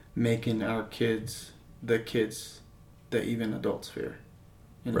making our kids the kids that even adults fear.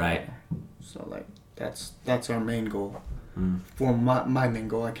 Right. So like that's our main goal. For my main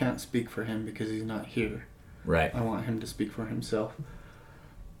goal, I can't speak for him because he's not here. Right. I want him to speak for himself.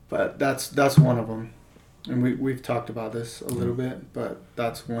 But that's one of them, and we've talked about this a little bit, but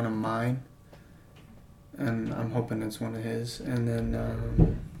that's one of mine, and I'm hoping it's one of his. And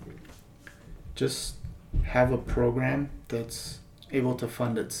then just have a program that's able to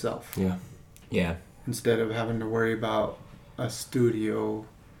fund itself. Yeah. Yeah. Instead of having to worry about a studio,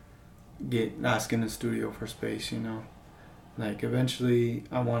 asking a studio for space, you know. Like, eventually,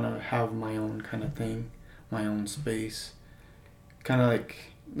 I want to have my own kind of thing, my own space. Kind of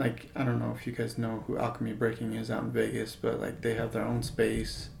like, I don't know if you guys know who Alchemy Breaking is out in Vegas, but, like, they have their own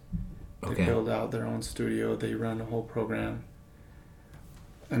space. They build out their own studio. They run a whole program.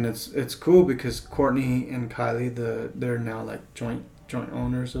 And it's cool because Courtney and Kylie, they're now, like, joint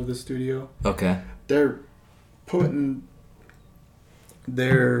owners of the studio. Okay. They're putting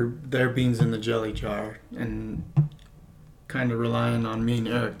their beans in the jelly jar and kind of relying on me and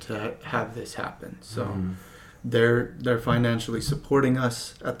Eric to have this happen. So they're financially supporting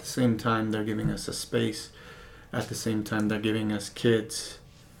us. At the same time, they're giving us a space. At the same time, they're giving us kids.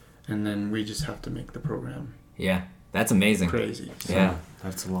 And then we just have to make the program. Yeah, that's amazing. Crazy. So, yeah,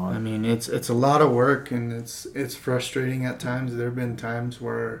 that's a lot. I mean, it's a lot of work, and it's frustrating at times. There have been times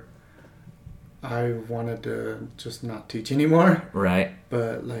where I wanted to just not teach anymore. Right.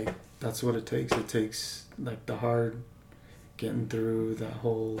 But, like, that's what it takes. It takes, like, the hard getting through that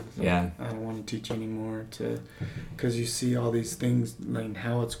whole, like, I don't want to teach anymore, because you see all these things, like,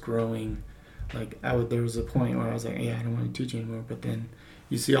 how it's growing. Like, there was a point where I was like, I don't want to teach anymore. But then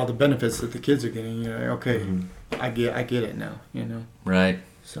you see all the benefits that the kids are getting. You're like, okay, I get it now, you know? Right.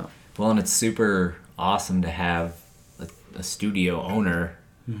 So. Well, and it's super awesome to have a studio owner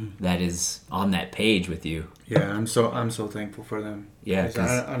that is on that page with you. Yeah, I'm so thankful for them. Yeah, because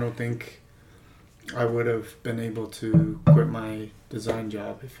I don't think I would have been able to quit my design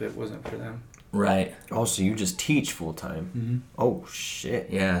job if it wasn't for them. Right. Oh, so you just teach full time? Oh shit.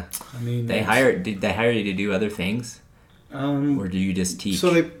 Yeah. I mean, did they hire you to do other things? Or do you just teach?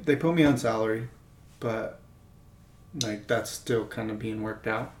 So they put me on salary, but like that's still kind of being worked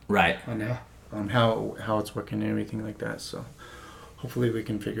out. Right. On how it's working and everything like that. So hopefully we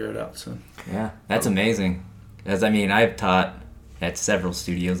can figure it out soon. Yeah, that's amazing. Because, I mean, I've taught at several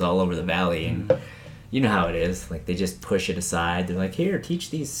studios all over the valley, and you know how it is. Like, they just push it aside. They're like, here, teach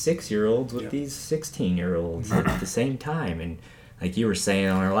these 6-year-olds with these 16-year-olds at the same time. And like you were saying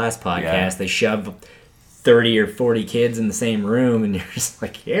on our last podcast, they shove 30 or 40 kids in the same room, and you're just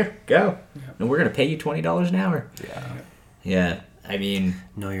like, here, go. Yeah. And we're going to pay you $20 an hour. Yeah. Yeah, I mean...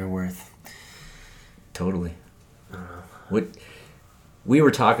 Know your worth. Totally. What we were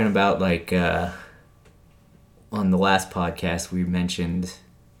talking about, like, on the last podcast, we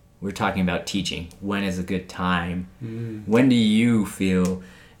were talking about teaching. When is a good time? When do you feel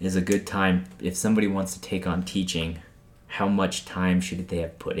is a good time if somebody wants to take on teaching? How much time should they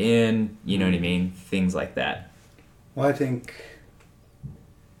have put in? You know what I mean? Things like that. Well, I think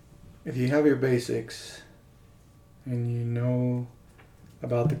if you have your basics and you know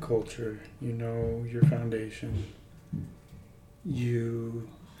about the culture, you know your foundation, you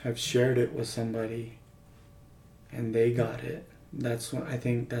have shared it with somebody and they got it, I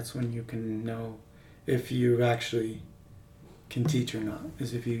think that's when you can know if you actually can teach or not,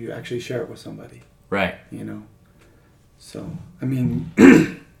 is if you actually share it with somebody. Right. You know? So, I mean,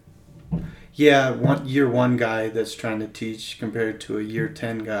 year one guy that's trying to teach compared to a year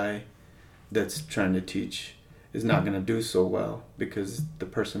 10 guy that's trying to teach is not going to do so well because the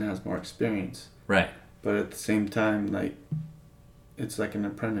person has more experience. Right. but at the same time, like, it's like an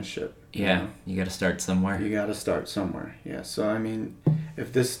apprenticeship. Yeah, you got to start somewhere. You got to start somewhere. Yeah. So I mean,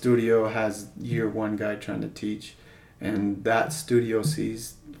 if this studio has year 1 guy trying to teach, and that studio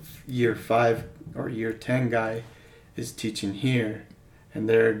sees year 5 or year 10 guy is teaching here, and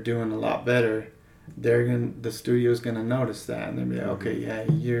they're doing a lot better, the studio's gonna notice that, and they'll be like, okay, yeah,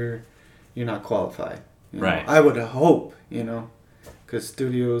 you're not qualified. Right. I would hope, because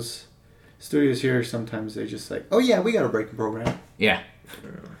studios here sometimes they just like, oh yeah, we got a breaking program. Yeah.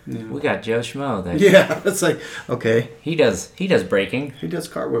 We got Joe Schmo. Yeah, it's like, okay. He does breaking. He does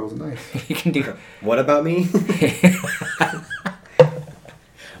cartwheels, nice. He can do. What about me?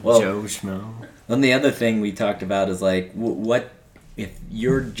 Well, Joe Schmo. And the other thing we talked about is like, what if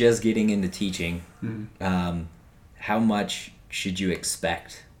you're just getting into teaching? How much should you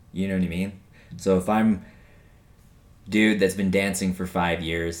expect? You know what I mean? So if I'm dude that's been dancing for 5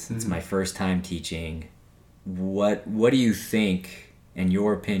 years, it's my first time teaching. What do you think, in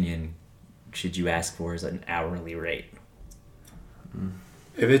your opinion, should you ask for as an hourly rate?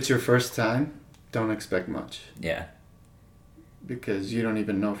 If it's your first time, don't expect much. Yeah. Because you don't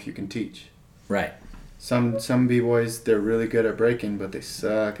even know if you can teach. Right. Some b-boys, they're really good at breaking, but they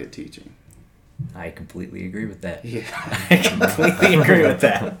suck at teaching. I completely agree with that. Yeah. I completely agree with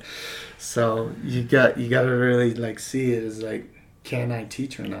that. So you got to really like see it as like, can I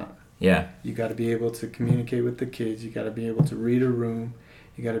teach or not? Yeah. You got to be able to communicate with the kids. You got to be able to read a room.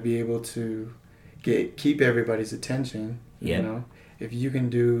 You got to be able to keep everybody's attention. Yeah. You know, if you can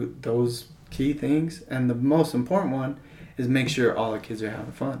do those key things, and the most important one is make sure all the kids are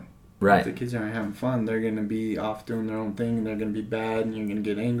having fun. Right. If the kids aren't having fun, they're going to be off doing their own thing, and they're going to be bad, and you're going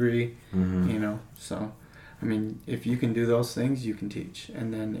to get angry, So, I mean, if you can do those things, you can teach.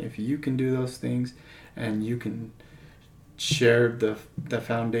 And then if you can do those things and you can share the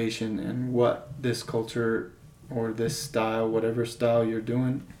foundation and what this culture or this style, whatever style you're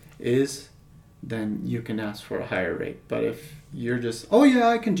doing is, then you can ask for a higher rate. But if you're just, oh yeah,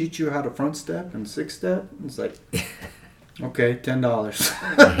 I can teach you how to front step and 6-step, it's like... Okay,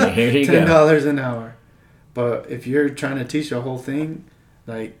 $10. Here you $10 an hour. But if you're trying to teach a whole thing,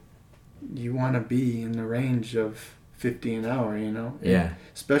 like, you want to be in the range of $50 an hour, Yeah. And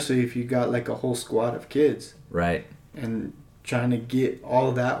especially if you got like a whole squad of kids. Right. And trying to get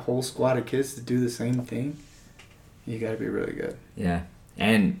all that whole squad of kids to do the same thing, you got to be really good. Yeah.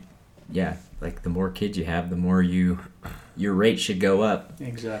 And yeah, like the more kids you have, the more your rate should go up.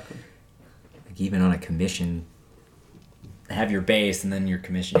 Exactly. Like even on a commission, have your base and then your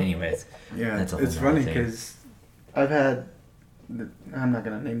commission anyways. Yeah, that's a whole it's funny thing. because I've had, I'm not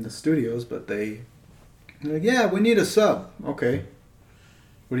going to name the studios, but they're like, yeah, we need a sub. Okay.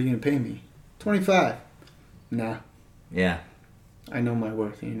 What are you going to pay me? $25. Nah. Yeah. I know my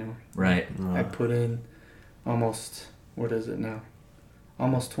worth, Right. I put in almost, what is it now?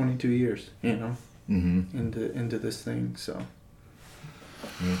 Almost 22 years, into this thing, so.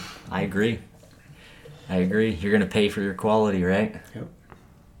 Yeah, I agree. You're going to pay for your quality, right? Yep.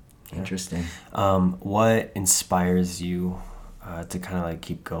 Interesting. What inspires you to kind of like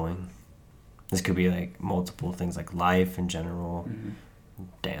keep going? This could be like multiple things, like life in general,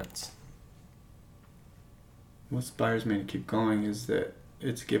 dance. What inspires me to keep going is that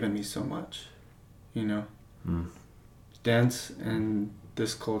it's given me so much, Dance and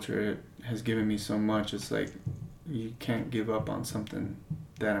this culture has given me so much. It's like you can't give up on something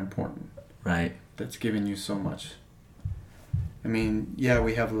that important. Right. That's given you so much. I mean, yeah,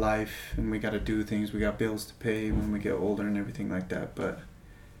 we have life and we got to do things. We got bills to pay when we get older and everything like that. But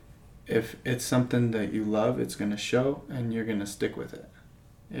if it's something that you love, it's going to show and you're going to stick with it.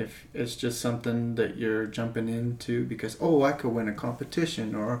 If it's just something that you're jumping into because, oh, I could win a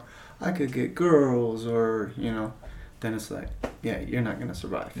competition or I could get girls or, then it's like, yeah, you're not going to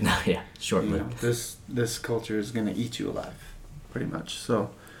survive. No, yeah, short-lived. This culture is going to eat you alive, pretty much.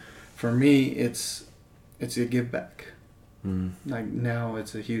 So for me, it's a give back. Like now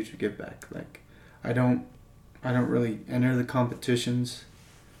it's a huge give back. Like I don't really enter the competitions.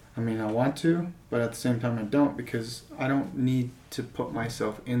 I mean, I want to, but at the same time I don't, because I don't need to put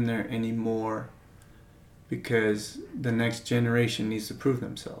myself in there anymore, because the next generation needs to prove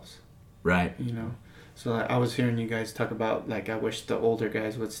themselves. Right. So like, I was hearing you guys talk about, like, I wish the older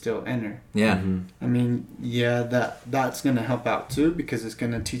guys would still enter. Yeah. I mean, yeah, that's going to help out too, because it's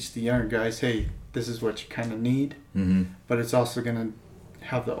going to teach the younger guys, hey, this is what you kind of need. But it's also going to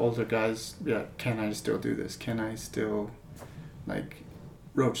have the older guys be like, can I still do this? Can I still, like,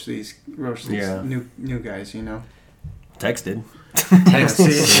 roach these new guys, Texted.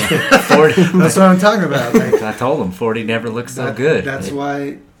 40. That's what I'm talking about. Like, I told him 40 never looks so good. That's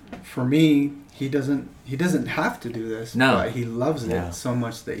why, for me, he doesn't have to do this. No. But he loves Yeah. it so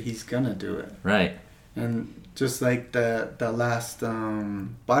much that he's gonna do it. Right. And just like the last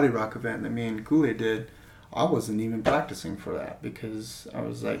Body Rock event that me and Kool-Aid did, I wasn't even practicing for that because I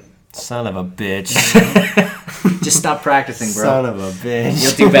was like, Son of a bitch. Just stop practicing, bro. Son of a bitch.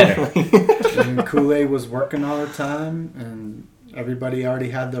 You'll do better. and Kool-Aid was working all the time, and everybody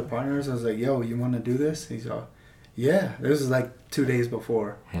already had their partners. I was like, yo, you want to do this? He's all, yeah. This was like 2 days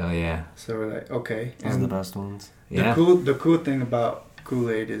before. Hell yeah. So we're like, okay. Those are And the best ones. Yeah. the cool thing about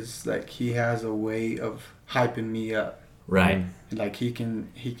Kool-Aid is like he has a way of hyping me up. Right. Like he can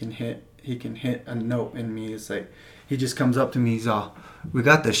hit a note in me. It's like he just comes up to me. He's all, we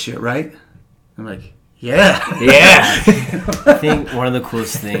got this shit, right? I'm like, yeah. Yeah. I think one of the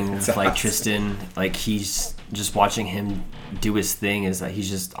coolest things, It's like awesome. Tristan, like he's just watching him do his thing is that he's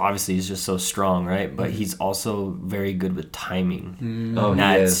just so strong, right? But he's also very good with timing. Oh, And he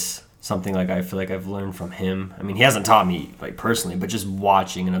that's is. something like I feel like I've learned from him. I mean, he hasn't taught me like personally, but just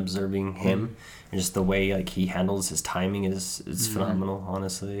watching and observing him and just the way like he handles his timing is phenomenal,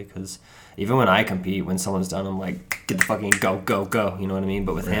 honestly. Because even when I compete, when someone's done, I'm like, get the fucking go. You know what I mean?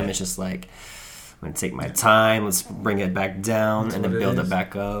 But with him, it's just like, I'm gonna take my time. Let's bring it back down That's and then what it build is. it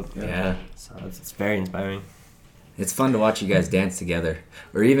back up. Yeah. So it's very inspiring. It's fun to watch you guys dance together.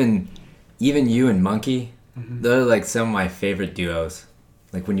 Or even you and Monkey. They're like some of my favorite duos.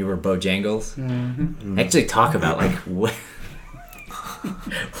 Like when you were Bojangles. Mm-hmm. Actually talk about like what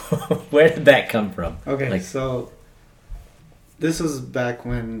where did that come from? Okay, Like, so this was back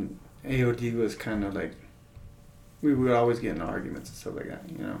when AOD was kind of like, we would always get in arguments and stuff like that,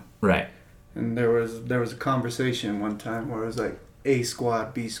 you know. right. And there was a conversation one time where it was like A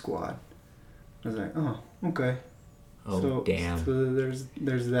squad, B squad. I was like, oh, okay. Oh, damn. So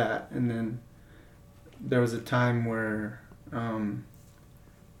there's that, and then there was a time where I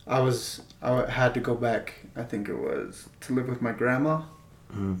had to go back. I think it was to live with my grandma.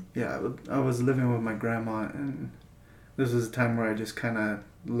 Yeah, I was living with my grandma, and this was a time where I just kind of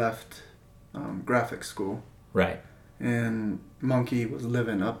left graphic school, Right. and Monkey was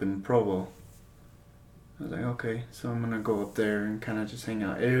living up in Provo. I was like, okay, so I'm gonna go up there and kind of just hang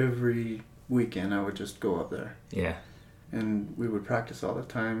out every weekend. I would just go up there. Yeah. And we would practice all the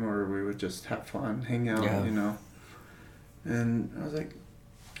time, or we would just have fun, hang out, Yeah. you know. And I was like,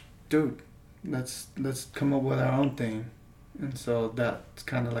 dude, let's come up with our own thing. And so that's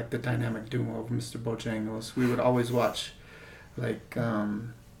kind of like the dynamic duo of Mr. Bojangles. We would always watch, like,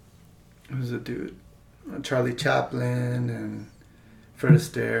 who's the dude? Charlie Chaplin and Fred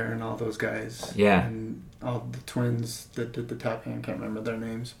Astaire and all those guys. Yeah. And all the twins that did the tapping. I can't remember their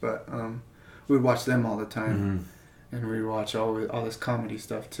names, but we would watch them all the time. And we watch all this comedy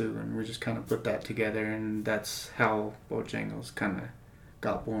stuff too, and we just kind of put that together, and that's how Bojangles kind of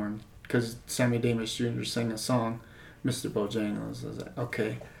got born. Because Sammy Davis Jr. sang a song, Mr. Bojangles. I was like,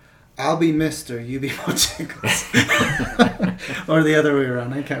 okay, I'll be Mr., you be Bojangles. Or the other way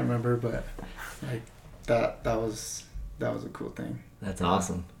around, I can't remember, but like that was a cool thing. That's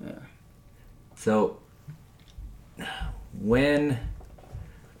awesome. Yeah. So when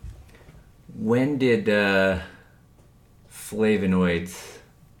did flavonoids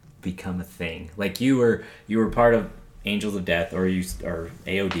become a thing? Like you were part of Angels of Death, or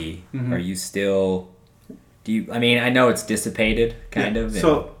AOD. Mhm. Are you still? I mean, I know it's dissipated, kind of.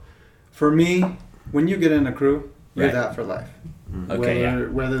 So, for me, when you get in a crew, you're Right. that for life. Okay,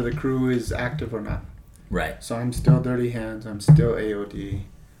 Whether the crew is active or not. right. So I'm still Dirty Hands. I'm still AOD.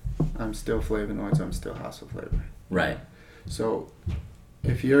 I'm still Flavonoids. I'm still House of Flavor. Right. So,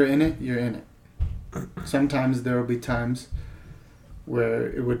 if you're in it, you're in it. Sometimes there will be times where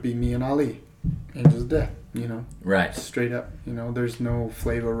it would be me and Ali, Angels of Death, you know, Right. straight up. You know, there's no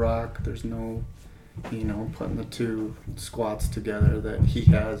flavor rock. There's no, you know, putting the two squads together that he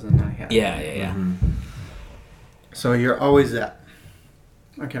has and I have. Yeah. So you're always that.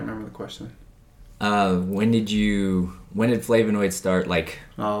 I can't remember the question. When did flavonoids start?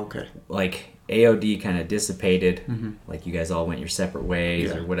 Oh, okay. Like AOD kind of dissipated. Mm-hmm. Like you guys all went your separate ways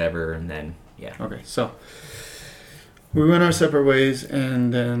Yeah. or whatever, and then Okay, so we went our separate ways,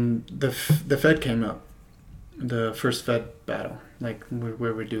 and then the Fed came up. The first Fed battle, like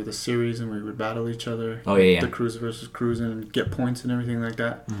where we do the series and we would battle each other. Oh, yeah. The crews versus crews and get points and everything like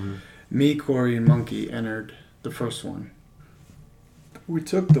that. Mm-hmm. Me, Corey, and Monkey entered the first one. We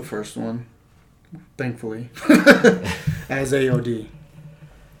took the first one, thankfully, as AOD.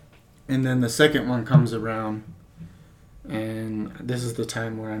 And then the second one comes around, and this is the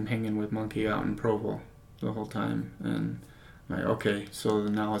time where I'm hanging with Monkey out in Provo the whole time. And I'm like, okay, so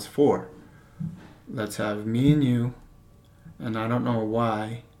now it's 4. Let's have me and you, and I don't know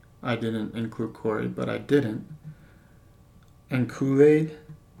why, I didn't include Corey, but I didn't. And Kool-Aid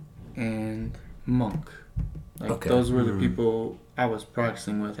and Monk. Like, those were the people I was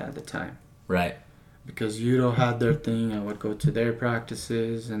practicing with at the time. Right. Because Udo had their thing, I would go to their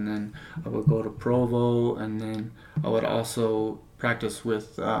practices, and then I would go to Provo, and then I would also practice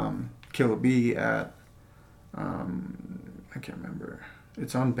with Killer B at, I can't remember.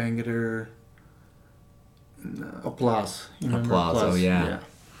 It's on Bangater. Applause. You remember Applause. Oh yeah. Yeah.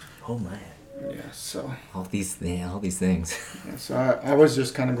 Oh man. Yeah. So. All these things. Yeah, so I was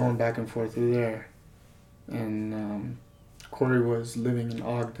just kind of going back and forth through there, and Corey was living in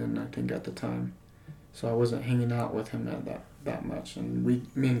Ogden, I think, at the time, so I wasn't hanging out with him that much, and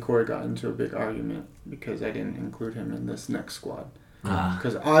me and Corey got into a big argument because I didn't include him in this next squad.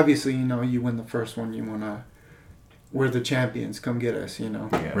 Because obviously, you win the first one, you wanna. We're the champions. Come get us,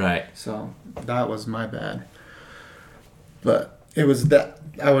 Yeah. Right. So that was my bad. But it was that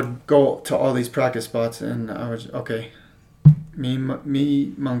I would go to all these practice spots, and I was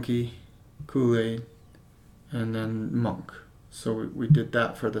me, Monkey, Kool-Aid, and then Monk. So we did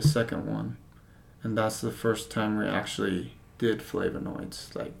that for the second one, and that's the first time we actually did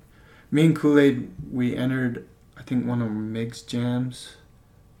flavonoids. Like me and Kool-Aid, we entered, I think, one of Mig's jams.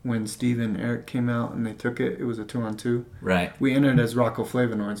 When Steve and Eric came out and they took it, it was a 2-on-2. Right. We entered as Rocco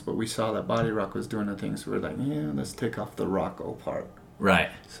Flavonoids, but we saw that Body Rock was doing a thing, so we're like, yeah, let's take off the Rocco part. Right.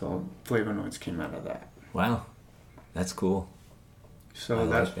 So Flavonoids came out of that. Wow. That's cool. So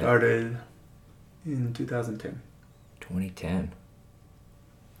that started in 2010. 2010.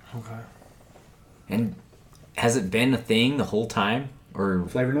 Okay. And has it been a thing the whole time? Or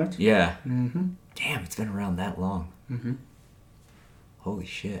Flavonoids? Yeah. Mm-hmm. Damn, it's been around that long. Mm-hmm. Holy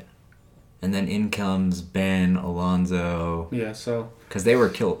shit. And then in comes Ben, Alonzo. Yeah, so... Because they were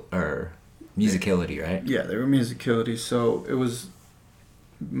Musicality, right? Yeah, they were Musicality. So it was...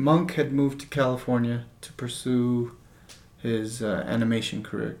 Monk had moved to California to pursue his animation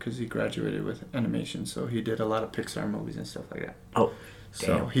career because he graduated with animation. So he did a lot of Pixar movies and stuff like that. Oh,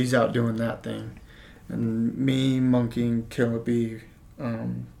 So damn. he's out doing that thing. And me, Monkey, and Killer B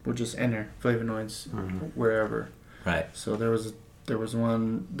would just enter Flavonoids wherever. Right. So there was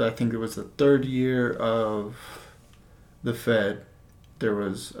one, I think it was the third year of the Fed, there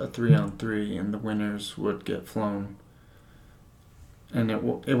was a 3-on-3 and the winners would get flown. And it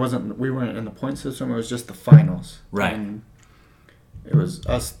wasn't, we weren't in the point system, it was just the finals. Right. And it was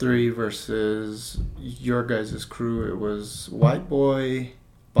us three versus your guys' crew. It was White Boy,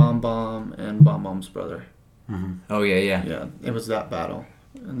 Bomb Bomb, and Bomb Bomb's brother. Mm-hmm. Oh, yeah. Yeah, it was that battle.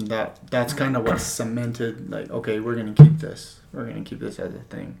 And that's kind of what cemented, like, okay, we're going to keep this. We're going to keep this as a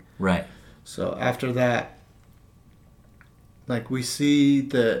thing. Right. So after that, like, we see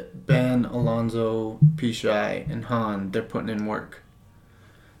that Ben, Alonzo, Pishai, and Han, they're putting in work.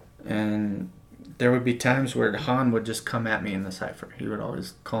 And there would be times where Han would just come at me in the cypher. He would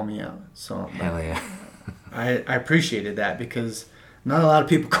always call me out. So hell yeah. I appreciated that because not a lot of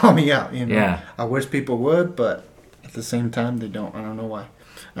people call me out, Yeah. I wish people would, but at the same time, they don't. I don't know why.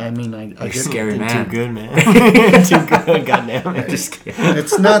 I mean, I You're get scary, man. Too good, man. Too good. Goddamn it. Just kidding.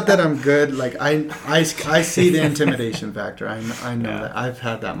 It's not that I'm good. Like I see the intimidation factor. I know that I've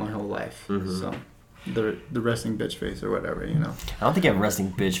had that my whole life. Mm-hmm. So the resting bitch face or whatever, I don't think you have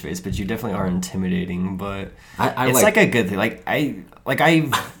resting bitch face, but you definitely are intimidating. But I it's like a good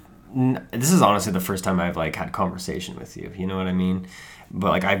thing. This is honestly the first time I've had conversation with you. You know what I mean?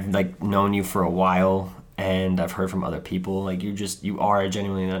 But I've known you for a while. And I've heard from other people, you are a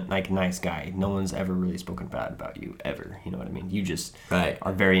genuinely nice guy. No one's ever really spoken bad about you, ever. You know what I mean? You just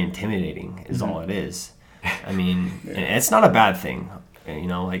are very intimidating is all it is. I mean, and it's not a bad thing.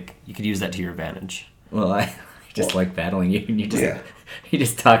 You could use that to your advantage. Well, I just like battling you, and you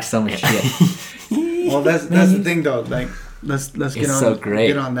just talk so much shit. Well, that's the thing though. Let's get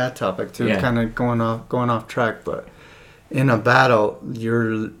on that topic too. Kind of going off track, but in a battle,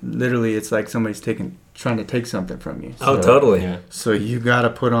 you're literally, it's like somebody's trying to take something from you. So, totally. Yeah. So you gotta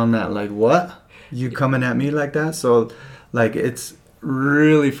put on that, what? You coming at me like that? So, it's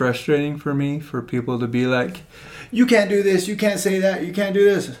really frustrating for me for people to be like, you can't do this, you can't say that, you can't do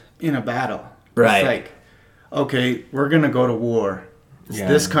this in a battle. Right. It's okay, we're gonna go to war. It's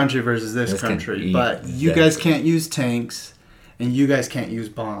this country versus this country. But you guys can't use tanks, and you guys can't use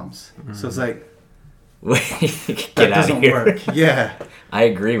bombs. Mm-hmm. So it's that doesn't work. Yeah. I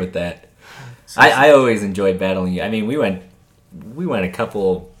agree with that. I always enjoyed battling you. I mean, we went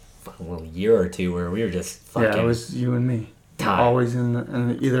a year or two where we were just fucking... Yeah, it was you and me. Time. Always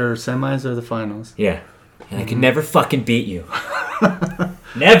in either semis or the finals. Yeah. And I could never fucking beat you.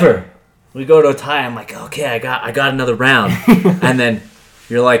 Never. We go to a tie, I'm like, okay, I got another round. And then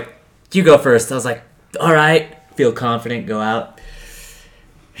You're like, you go first. I was like, all right. Feel confident, go out.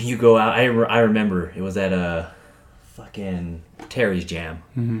 You go out. I remember it was at a fucking Terry's Jam.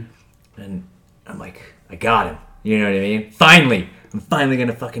 Mm-hmm. And I'm like, I got him. You know what I mean? Finally. I'm finally going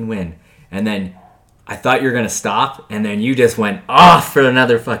to fucking win. And then I thought you were going to stop. And then you just went off for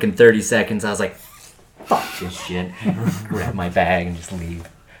another fucking 30 seconds. I was like, fuck this shit. Grab my bag and just leave.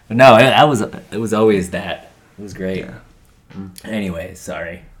 But no, it was always that. It was great. Yeah. Anyway,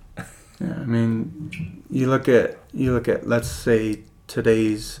 sorry. Yeah, I mean, you look at let's say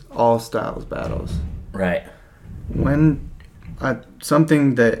today's all styles battles. Right. When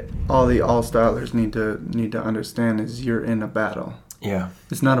something that all the all stylers need to understand is you're in a battle. Yeah.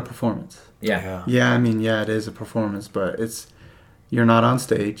 It's not a performance. Yeah. Yeah, I mean, yeah, it is a performance, but you're not on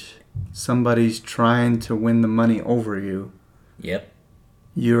stage. Somebody's trying to win the money over you. Yep.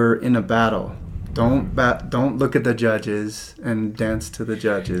 You're in a battle. Don't look at the judges and dance to the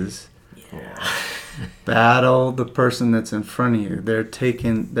judges. Yeah. Battle the person that's in front of you. They're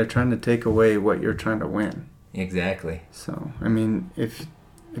trying to take away what you're trying to win. Exactly. So, I mean, if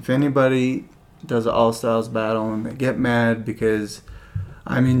anybody does an all styles battle and they get mad because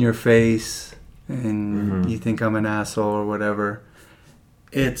I'm in your face and you think I'm an asshole or whatever,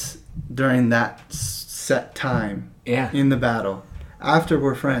 it's during that set time in the battle. After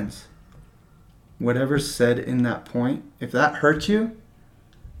we're friends. Whatever's said in that point, if that hurts you,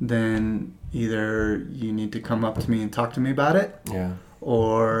 then either you need to come up to me and talk to me about it,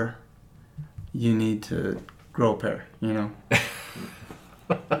 or you need to grow a pair, you know?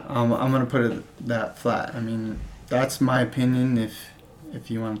 I'm going to put it that flat. I mean, that's my opinion.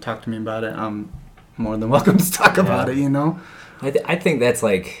 If you want to talk to me about it, I'm more than welcome to talk about it, you know? I think that's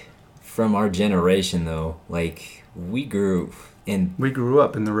like from our generation, though. Like, we grew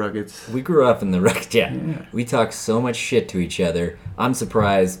up in the ruggeds. Yeah. We talk so much shit to each other. I'm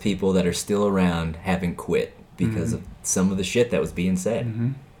surprised people that are still around haven't quit because of some of the shit that was being said.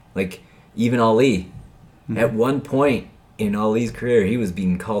 Mm-hmm. Like, even Ali. Mm-hmm. At one point in Ali's career, he was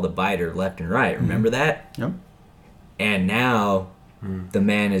being called a biter left and right. Remember that? Yep. And now, the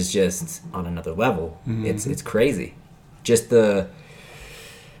man is just on another level. Mm-hmm. It's crazy. Just the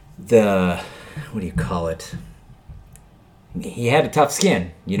what do you call it? He had a tough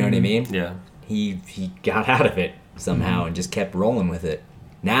skin, you know what I mean? Yeah. He got out of it somehow and just kept rolling with it.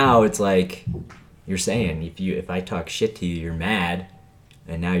 Now it's like you're saying, if I talk shit to you, you're mad,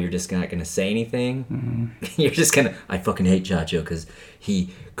 and now you're just not gonna say anything. Mm-hmm. You're just gonna, I fucking hate Chacho because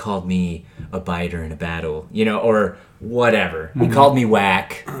he called me a biter in a battle, you know, or whatever. Mm-hmm. He called me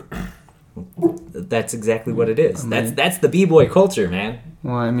whack. That's exactly what it is. I mean, that's the b-boy culture, man.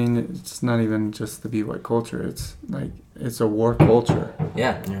 Well, I mean, it's not even just the b-boy culture. It's like it's a war culture.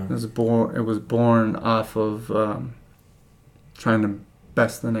 Yeah. It was born off of trying to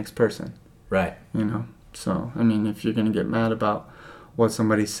best the next person. Right. You know. So I mean, if you're gonna get mad about what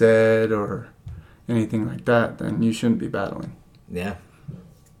somebody said or anything like that, then you shouldn't be battling. Yeah.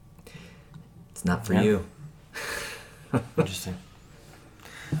 It's not for you. Interesting.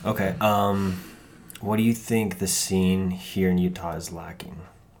 Okay. What do you think the scene here in Utah is lacking?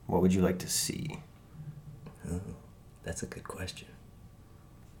 What would you like to see? Oh, that's a good question.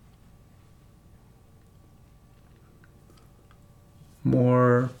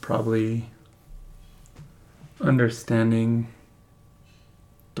 More probably understanding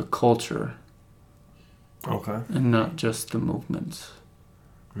the culture. Okay. And not just the movements.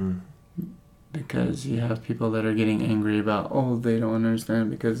 Because you have people that are getting angry about, they don't understand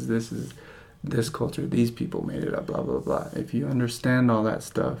because this is this culture, these people made it up, blah, blah, blah. If you understand all that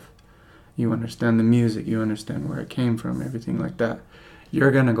stuff, you understand the music, you understand where it came from, everything like that,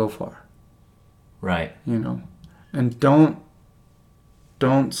 you're going to go far. Right. You know? And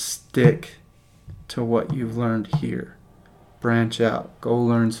don't stick to what you've learned here. Branch out. Go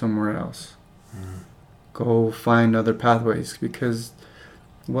learn somewhere else. Go find other pathways, because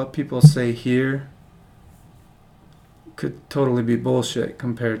what people say here could totally be bullshit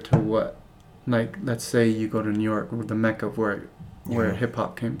compared to what, like, let's say you go to New York, the mecca of where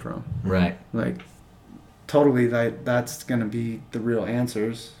hip-hop came from. Right. Like, totally, that's going to be the real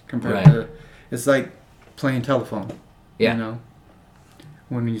answers compared to, it's like playing telephone. Yeah. You know?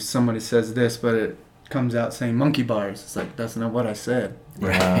 When somebody says this, but it comes out saying monkey bars, it's like, that's not what I said.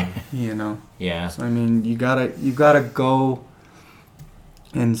 Right. You know? Yeah. So, I mean, you gotta go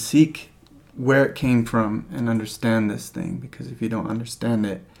and seek where it came from and understand this thing, because if you don't understand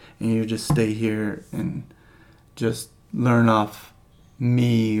it and you just stay here and just learn off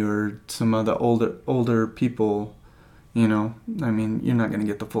me or some other older people, you know, I mean, you're not going to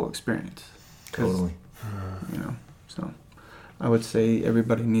get the full experience. Totally. You know, so I would say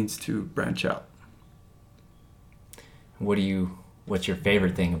everybody needs to branch out. What's your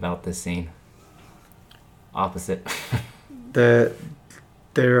favorite thing about this scene? Opposite. That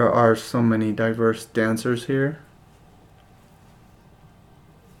there are so many diverse dancers here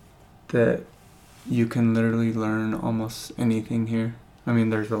that you can literally learn almost anything here. I mean,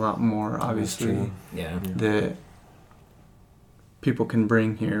 there's a lot more, obviously, Yeah. that people can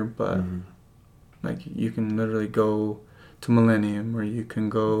bring here, but like you can literally go to Millennium, or you can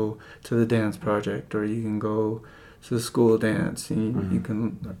go to the dance project, or you can go to the school dance, and you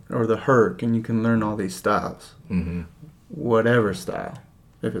can, or the Herc, and you can learn all these styles. Whatever style.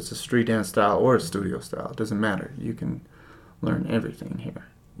 If it's a street dance style or a studio style, it doesn't matter. You can learn everything here.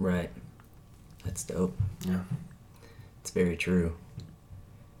 Right. That's dope. Yeah. It's very true.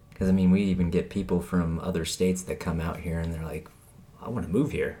 Because, I mean, we even get people from other states that come out here and they're like, I want to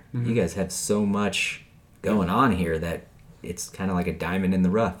move here. You guys have so much going on here that it's kind of like a diamond in the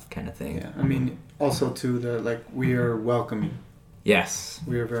rough kind of thing. Yeah, I mean, also too, that like we are welcoming. Yes.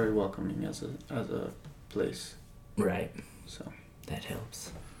 We are very welcoming as a place. Right. So that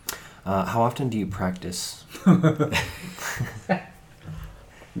helps. How often do you practice?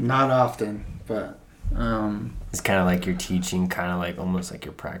 Not often, but It's kind of like you're teaching, kind of like almost like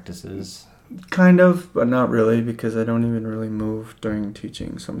your practices. kind of, but not really, because I don't even really move during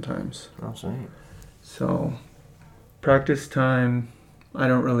teaching sometimes. Oh, sweet. So practice time, I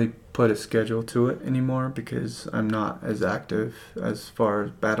don't really put a schedule to it anymore because I'm not as active as far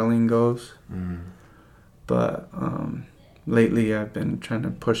as battling goes. But lately I've been trying to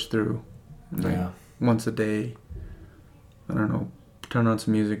push through, like, once a day. I don't know, turn on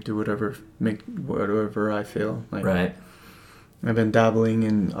some music, do whatever I feel like. Right. I've been dabbling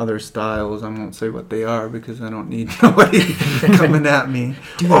in other styles. I won't say what they are because I don't need nobody coming at me.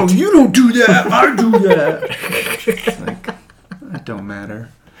 Oh, you don't do that. I do that. It's like, it don't matter.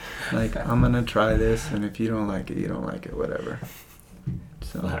 Like, I'm gonna try this, and if you don't like it, you don't like it. Whatever.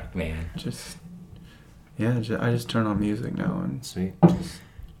 So, Fuck, man. I just turn on music now and Sweet.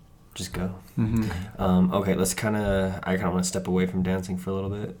 Just go. Mm-hmm. Okay, I kind of want to step away from dancing for a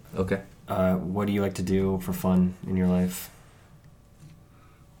little bit. Okay. What do you like to do for fun in your life?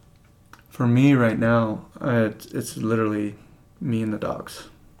 For me right now, it's literally me and the dogs.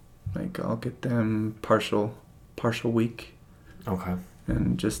 Like, I'll get them partial week. Okay.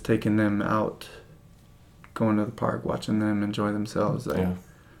 And just taking them out, going to the park, watching them enjoy themselves. Like,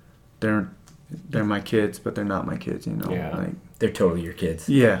 they're my kids, but they're not my kids, you know. Yeah. Like, They're totally your kids.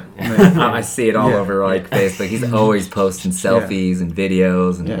 yeah. Like, I see it all over like Facebook. He's always posting selfies and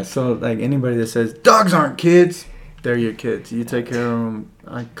videos. And yeah. So like anybody that says dogs aren't kids, they're your kids. You take care of them.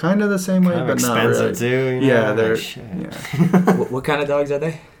 Kind of the same way, Kind of but not really. expensive too. You know? Yeah, they're Shit. what kind of dogs are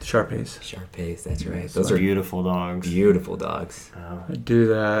they? Shar-Peis. Shar-Peis, that's right. Those Those are are beautiful dogs. beautiful dogs. I do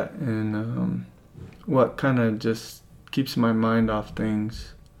that, and what kind of just keeps my mind off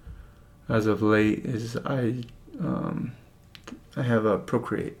things as of late is I have a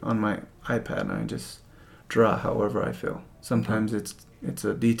Procreate on my iPad, and I just draw however I feel. Sometimes it's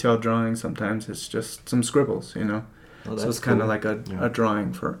a detailed drawing, sometimes it's just some scribbles, you know. Well, So it's kind of like a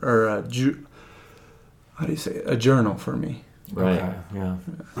drawing or how do you say it? A journal for me. Right. Okay, yeah.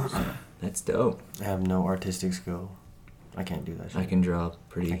 That's dope. I have no artistic skill. I can't do that shit. I can draw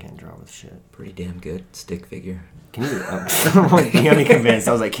I can't draw with shit. pretty damn good stick figure. Can you? You got me convinced.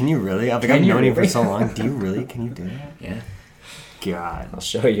 I was like, can you really? I've Can you known you for really? so long. Do you really? Can you do that? Yeah. God. I'll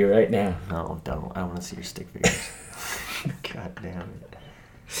show you right now. No, don't. I want to see your stick figures. God damn it.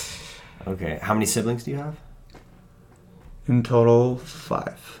 Okay. How many siblings do you have? In total,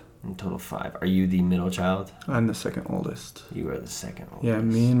 5. In total 5. Are you the middle child? I'm the second oldest. You are the second oldest. Yeah,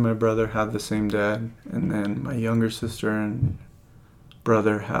 me and my brother have the same dad, and then my younger sister and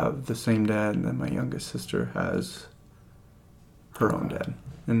brother have the same dad, and then my youngest sister has her own dad.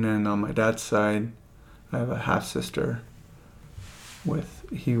 And then on my dad's side, I have a half sister.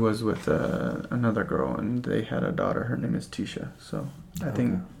 He was with another girl, and they had a daughter. Her name is Tisha. So I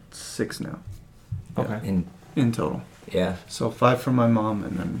think 6 now. Okay. In total. Yeah. So 5 from my mom,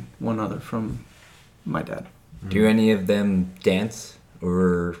 and then 1 other from my dad. Do any of them dance?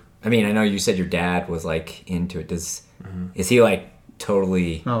 Or, I mean, I know you said your dad was like into it. Is he like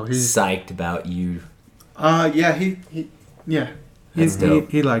totally psyched about you? Yeah, That's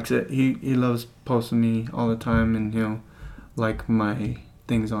dope. He likes it. He loves posting me all the time, and he'll like my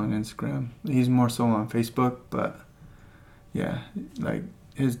things on Instagram. He's more so on Facebook, but yeah, like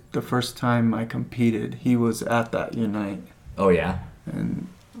the first time I competed, he was at that Unite, Oh, yeah? and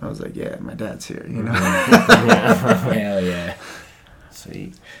I was like, yeah, my dad's here, you know. Hell yeah.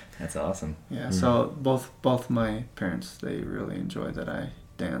 Sweet. That's awesome. Yeah, so both my parents, they really enjoy that I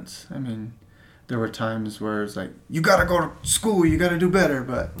dance. I mean, there were times where it's like, you gotta go to school, you gotta do better,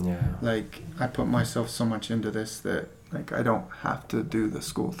 but like I put myself so much into this that like I don't have to do the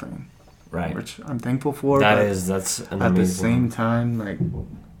school thing, Right? which I'm thankful for. That's an at the amazing same time, like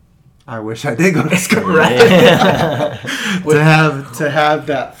I wish I did go to school, right? to have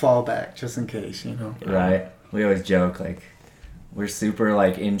that fallback just in case, you know. Right. We always joke like we're super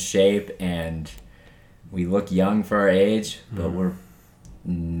like in shape and we look young for our age, but we're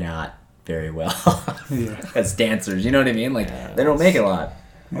not very well as dancers. You know what I mean? Like they don't make a lot.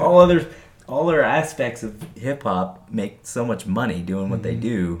 Yeah. All other aspects of hip hop make so much money doing what they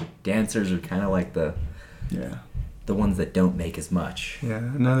do. Dancers are kind of like the ones that don't make as much. Yeah.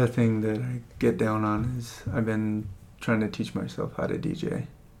 Another thing that I get down on is I've been trying to teach myself how to DJ.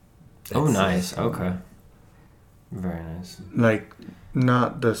 Nice. Okay. Very nice. Like,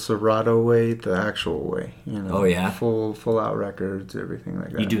 not the Serato way, the actual way, you know. Oh, yeah? Full out records, everything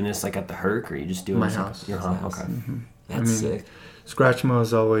like that. You doing this like at the Herc, or you just doing my this house? Like your house? Okay. Mm-hmm. That's sick.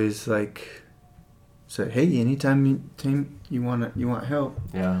 Scratchmo's always like, say, hey, anytime you want help.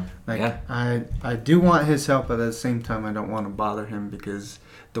 Yeah. Like, I do want his help, but at the same time, I don't want to bother him because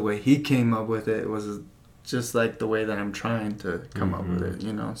the way he came up with it was just like the way that I'm trying to come up with it,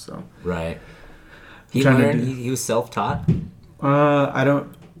 you know. So right. He learned. He was self-taught.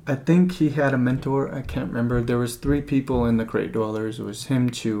 I think he had a mentor. I can't remember. There was 3 people in the Crate Dwellers. It was him,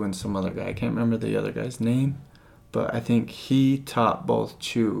 Chew, and some other guy. I can't remember the other guy's name, but I think he taught both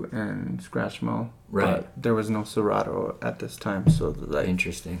Chew and Scratchmo. Right. But there was no Serato at this time, so like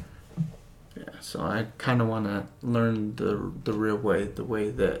interesting. Yeah. So I kind of want to learn the real way, the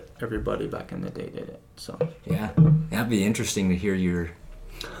way that everybody back in the day did it. So yeah, that'd be interesting to hear your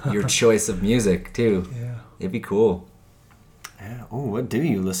choice of music too. Yeah. It'd be cool. Yeah. Oh, what do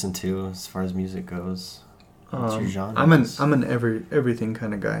you listen to as far as music goes? What's your genre? I'm an everything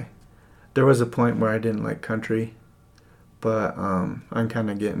kind of guy. There was a point where I didn't like country, but I'm kind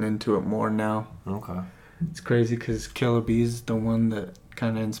of getting into it more now. Okay. It's crazy because Killer Bee's the one that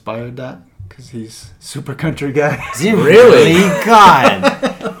kind of inspired that because he's super country guy. Is he really? God.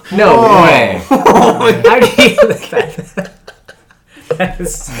 No way. How do you that? That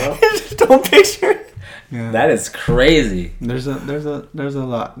is so... Don't picture it. Yeah. That is crazy. There's a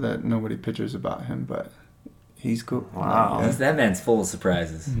lot that nobody pictures about him, but he's cool. Wow. Yeah. That man's full of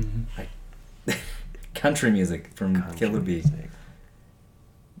surprises. Mm-hmm. Like, country music from Killer Bee.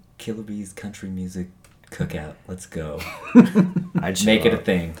 Killer Bee's country music cookout. Let's go. I'd make it up. A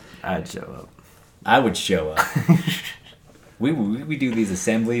thing. I'd show up. I would show up. we do these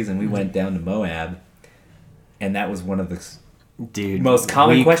assemblies, and we went down to Moab, and that was one of the most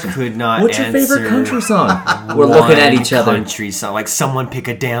common questions. Could not. What's your favorite country song? We're looking at each other. Country song, like someone pick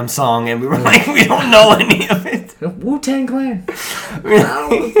a damn song, and we were like, we don't know any of it. Wu-Tang Clan.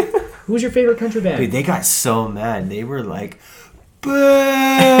 Who's your favorite country band? Dude, they got so mad. They were like, boo!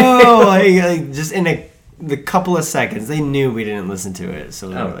 like just in the couple of seconds, they knew we didn't listen to it. So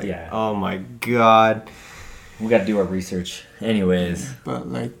they were like, oh my god. We got to do our research. Anyways. But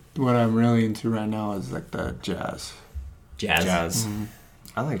like what I'm really into right now is like the jazz. Jazz. Mm-hmm.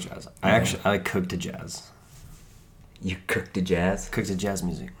 I like jazz. I like cook to jazz. You cook to jazz? Cook to jazz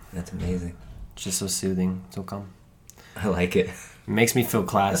music. That's amazing. It's just so soothing, so calm. I like it. It makes me feel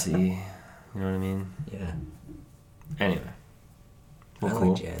classy. You know what I mean? Yeah. Anyway. Well, I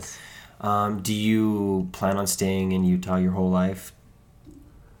cool. like jazz. Do you plan on staying in Utah your whole life?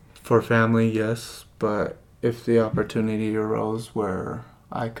 For family, yes. But if the opportunity arose where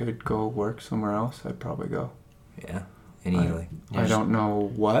I could go work somewhere else, I'd probably go. Yeah. I don't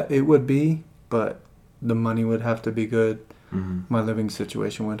know what it would be, but the money would have to be good. Mm-hmm. My living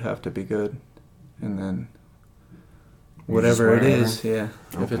situation would have to be good. And then whatever it is, yeah.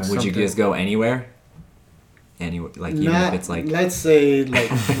 Okay. If it's would you just go anywhere? Anywhere, like even if it's like, let's say like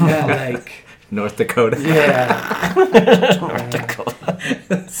not like North Dakota. Yeah. North Dakota.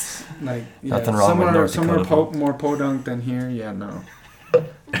 Like Nothing wrong with North Dakota. Somewhere more podunk than here. Yeah, no.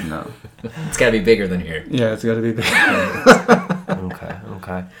 It's got to be bigger than here. Yeah, it's got to be bigger.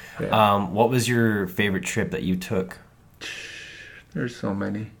 Okay. Yeah. What was your favorite trip that you took? There's so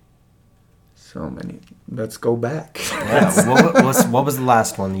many. Let's go back. Yeah. What was the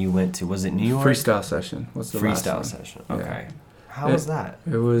last one you went to? Was it New York? Freestyle session. What's the last one? Freestyle session. Okay. Yeah. How was that?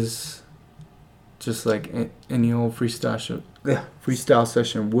 It was just like any old freestyle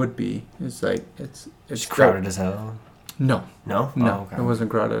session would be. It's like it's crowded as hell. No. Oh, okay. It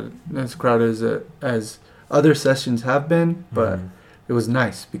wasn't crowded. As crowded as other sessions have been, but it was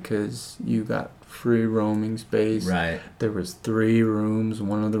nice because you got free roaming space. Right. There was 3 rooms.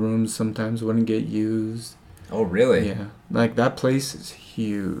 One of the rooms sometimes wouldn't get used. Oh, really? Yeah. Like, that place is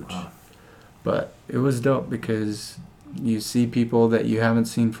huge. Wow. But it was dope because you see people that you haven't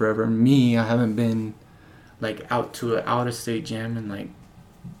seen forever. Me, I haven't been, like, out to an out-of-state jam in, like,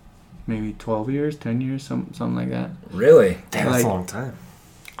 maybe 12 years, 10 years, something like that. Really? Damn, that's a long time.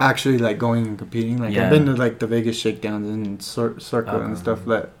 Actually, like, going and competing. Like, Yeah. I've been to, like, the Vegas shakedowns and circuit and stuff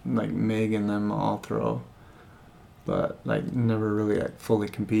that, like, Meg and them all throw. But, like, never really, like, fully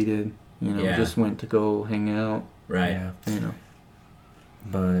competed. You know, Yeah. just went to go hang out. Right. Yeah. You know.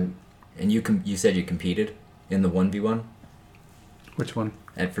 But And you said you competed in the 1v1 Which one?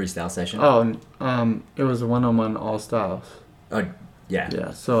 at Freestyle Session? Oh, it was a 1-on-1 all styles. Oh, yeah.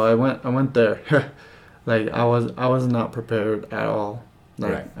 Yeah, so I went there. Like, I was not prepared at all.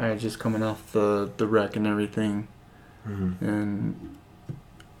 Like, Right. I was just coming off the wreck and everything. mm-hmm. And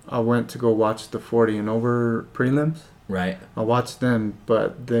I went to go watch the 40 and over prelims. Right. I watched them,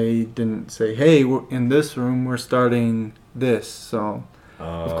 but they didn't say, hey, in this room we're starting this. So,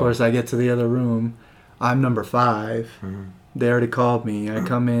 of course, I get to the other room. I'm number 5. Mm-hmm. They already called me. I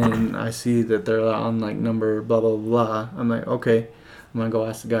come in, I see that they're on, like, number blah, blah, blah. I'm like, okay. I'm going to go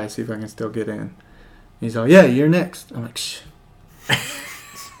ask the guy, see if I can still get in. He's like, yeah, you're next. I'm like, shh.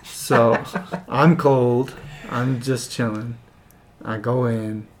 So, I'm cold. I'm just chilling. I go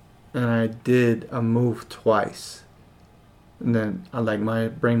in, and I did a move twice. And then, my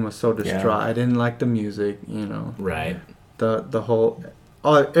brain was so distraught. Yeah. I didn't like the music, you know. Right. The whole...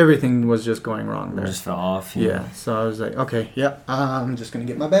 everything was just going wrong there. Just fell off. Yeah, so I was like, okay, yeah, I'm just going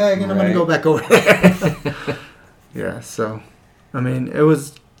to get my bag and I'm Right. going to go back over there. Yeah, so, I mean, it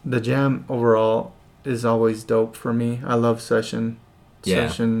was, the jam overall is always dope for me. I love Session. Yeah.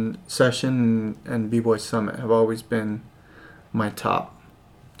 Session and B-Boy Summit have always been my top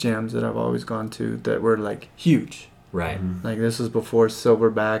jams that I've always gone to that were, like, huge. Right. Mhm. Like, this was before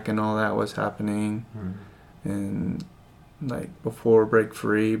Silverback and all that was happening. Mhm. And, like, before Break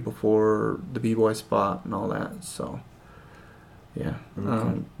Free, before the B-Boy spot and all that. So, yeah.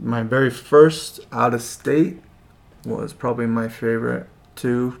 Okay. My very first out-of-state was probably my favorite,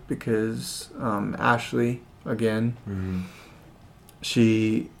 too, because Ashley, again, Mhm.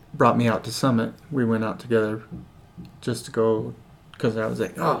 she brought me out to Summit. We went out together just to go, because I was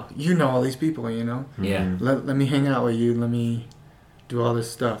like, oh, you know all these people, you know? Yeah. Mhm. Let me hang out with you. Let me do all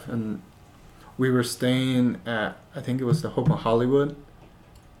this stuff. And we were staying at, I think it was the Hope of Hollywood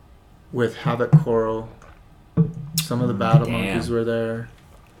with Havoc Coral. Some of the Battle Damn. Monkeys were there.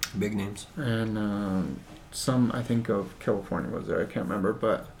 Big names. And some, I think, of California was there. I can't remember.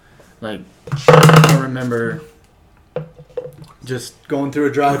 But, like, I remember just going through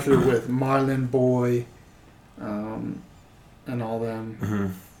a drive-thru with Marlon, Boy, and all them. Mm-hmm.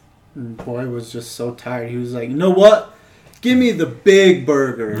 And Boy was just so tired. He was like, you know what? Give me the big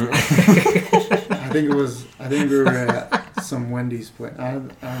burger. I think we were at some Wendy's place. I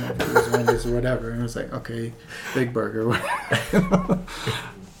don't know if it was Wendy's or whatever. And it was like, okay, big burger.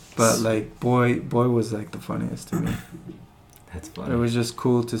 But, like, boy was, like, the funniest to me. That's It funny. was just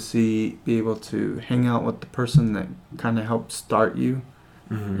cool to be able to hang out with the person that kind of helped start you.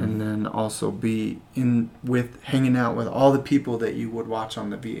 Mm-hmm. And then also be hanging out with all the people that you would watch on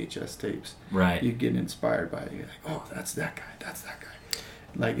the VHS tapes. Right. You get inspired by it. You're like, oh, that's that guy. That's that guy.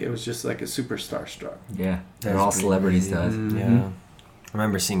 Like, it was just like a superstar struck. Yeah. They're That's all pretty celebrities crazy. to us. Mhm. Yeah. I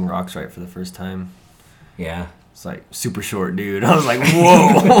remember seeing Rocks right for the first time. Yeah. It's like super short, dude. I was like,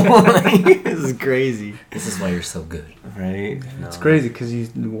 whoa, this is crazy, This is why you're so good. right? It's crazy because you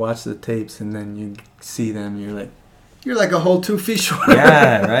watch the tapes and then you see them. You're like a whole 2 feet short.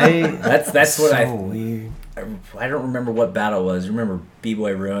 Yeah, right. That's what so weird. I don't remember what battle it was. Remember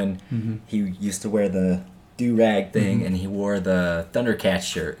B-Boy Ruin? Mm-hmm. He used to wear the do-rag thing and he wore the Thundercats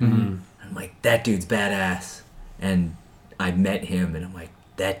shirt. Mm-hmm. I'm like, that dude's badass. And I met him and I'm like,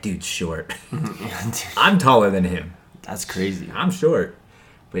 that dude's short. I'm taller than him. That's crazy. I'm short.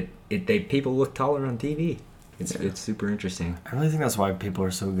 But people look taller on TV. It's super interesting. I really think that's why people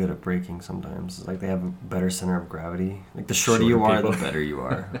are so good at breaking sometimes. It's like they have a better center of gravity. Like the shorter you Shorter are, the people. better you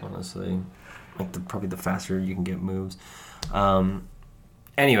are, honestly. Like probably the faster you can get moves.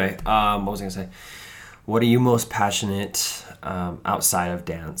 Anyway, what was I going to say? What are you most passionate outside of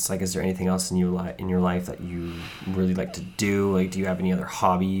dance? Like, is there anything else in your life that you really like to do? Like, do you have any other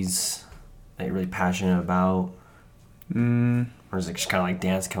hobbies that you're really passionate about? Or is it just kind of like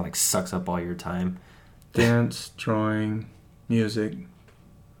dance kind of like sucks up all your time? Dance, drawing, music.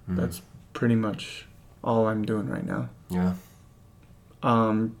 That's pretty much all I'm doing right now. Yeah.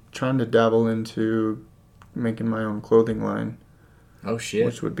 Trying to dabble into making my own clothing line, Oh, shit.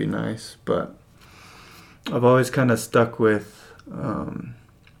 which would be nice. But I've always kind of stuck with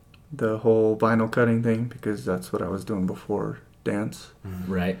the whole vinyl cutting thing because that's what I was doing before dance.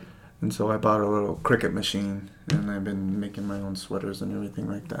 Right. And so I bought a little Cricut machine, and I've been making my own sweaters and everything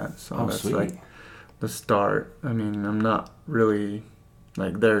like that. So that's sweet. like the start. I mean, I'm not really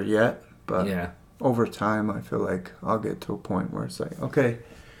like there yet, but Yeah. over time, I feel like I'll get to a point where it's like, okay,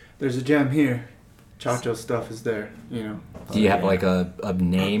 there's a gem here. Chacho stuff is there, you know. Do you have like a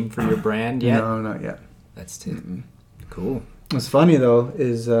name for your brand yet? No, not yet. That's too cool. What's funny though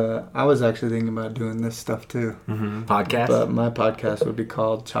is I was actually thinking about doing this stuff too. Podcast? But my podcast would be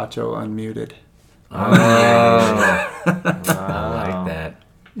called Chacho Unmuted. Oh, I like that.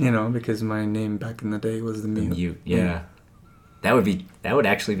 You know, because my name back in the day was the Mute. Mute, yeah. That would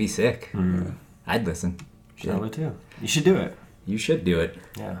actually be sick. Mm. I'd listen. I would too. You should do it. You should do it.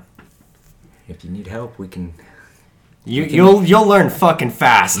 Yeah. If you need help, we can. You'll learn fucking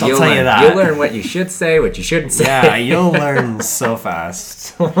fast. I'll tell you that. You'll learn what you should say, what you shouldn't say. Yeah, you'll learn so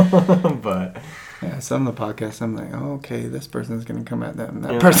fast. But Yeah, some of the podcasts, I'm like, oh, okay, this person's gonna come at them.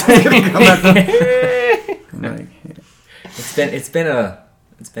 That person's gonna come at them. I'm like, yeah. It's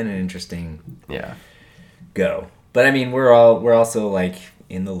been an interesting yeah. go. But I mean, we're also like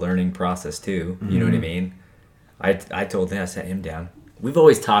in the learning process too. You know what I mean? I told him, I sat him down. We've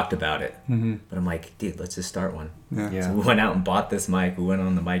always talked about it, but I'm like, dude, let's just start one. Yeah. So we went out and bought this mic. We went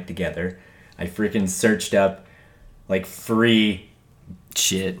on the mic together. I freaking searched up like free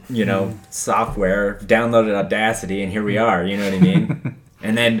Shit. you know, software, downloaded Audacity, and here we are, you know what I mean?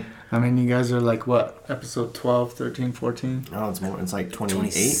 And then... I mean, you guys are like, what, episode 12, 13, 14? Oh, it's more. It's like 28,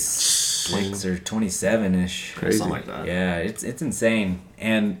 26 or 27-ish. Crazy. something like that. Yeah, it's insane.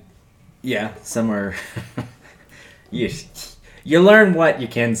 And, yeah, somewhere... you learn what you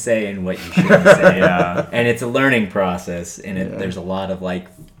can say and what you shouldn't say. Yeah. And it's a learning process, and there's a lot of, like...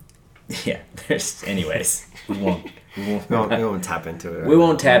 Yeah, there's... Anyways, we won't We won't tap into it. We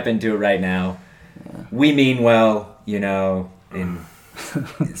won't tap into it right now. Yeah. We mean well, you know, and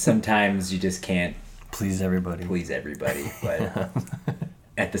sometimes you just can't please everybody. But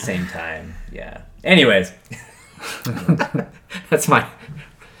at the same time, yeah. Anyways, that's my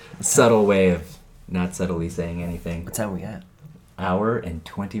subtle way of not subtly saying anything. What time are we at? Hour and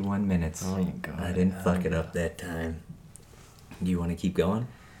 21 minutes. Oh my god. I didn't fuck it up that time. Do you want to keep going?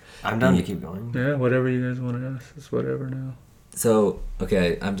 I'm done to keep going. Yeah, whatever you guys want to ask. It's whatever now. So,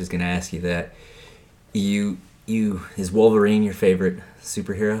 okay, I'm just going to ask you that. Is Wolverine your favorite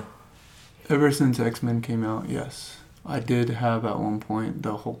superhero? Ever since X-Men came out, yes. I did have at one point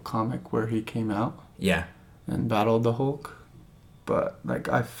the Hulk comic where he came out. Yeah. And battled the Hulk. But, like,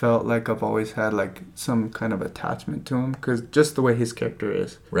 I felt like I've always had, like, some kind of attachment to him. Because just the way his character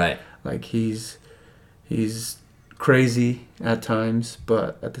is. Right. Like, he's crazy at times,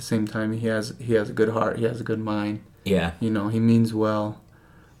 but at the same time he has a good heart, he has a good mind. Yeah. You know, he means well,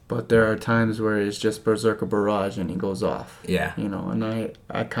 but there are times where it's just berserker barrage and he goes off. Yeah. You know, and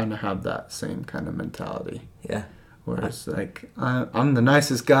I kind of have that same kind of mentality. Yeah. Where it's like I'm the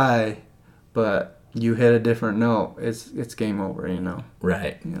nicest guy, but you hit a different note, it's game over. You know.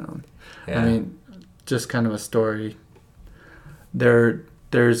 Right. You know. Yeah. I mean, just kind of a story.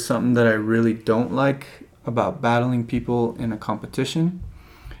 There's something that I really don't like about battling people in a competition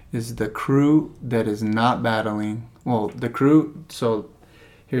is the crew that is not battling. Well, the crew, so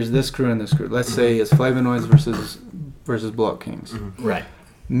here's this crew and this crew. Let's say it's Flavonoids versus Blow Up Kings. Mm-hmm. Right.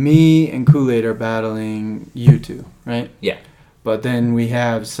 Me and Kool-Aid are battling you two, right? Yeah. But then we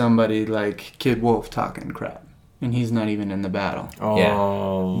have somebody like Kid Wolf talking crap, and he's not even in the battle.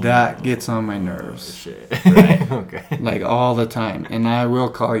 Oh. That gets on my nerves. Shit. Right. Okay. Like all the time. And I will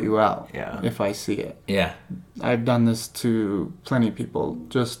call you out if I see it. Yeah. I've done this to plenty of people.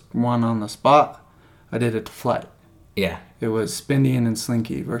 Just one on the spot. I did it to Flight. Yeah. It was Spindian and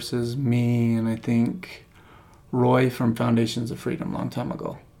Slinky versus me and I think Roy from Foundations of Freedom a long time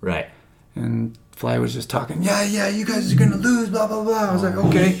ago. Right. And Fly was just talking, yeah, you guys are going to lose, blah, blah, blah. I was like,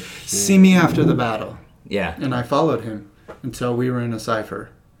 okay, see me after the battle. Yeah. And I followed him until we were in a cipher.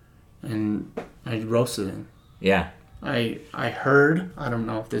 And I roasted him. Yeah. I heard, I don't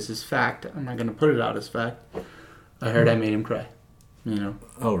know if this is fact, I'm not going to put it out as fact. I heard I made him cry. You know?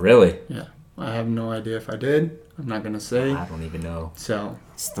 Oh, really? Yeah. I have no idea if I did. I'm not going to say. I don't even know. So.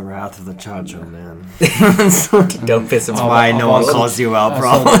 It's the wrath of the Chacho, man. Don't piss him That's off. why no one calls you out,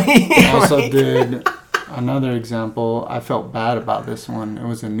 probably. I also did another example. I felt bad about this one. It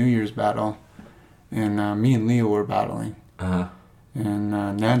was a New Year's battle. And me and Leo were battling. Uh-huh. And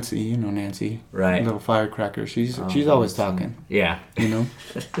Nancy, you know Nancy. Right. Little firecracker. She's always talking. Yeah. You know?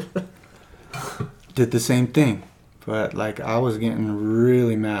 Did the same thing. But, like, I was getting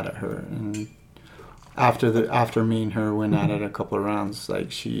really mad at her. And after me and her went at it a couple of rounds,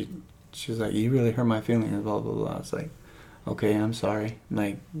 like she was like, "You really hurt my feelings," blah blah blah. I was like, "Okay, I'm sorry."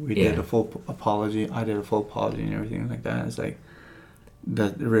 Like we did a full apology. I did a full apology and everything like that. It's like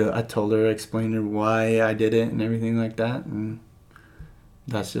I told her, explained her why I did it and everything like that, and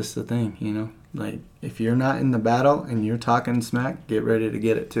that's just the thing, you know. Like if you're not in the battle and you're talking smack, get ready to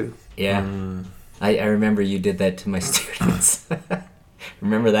get it too. Yeah, I remember you did that to my students.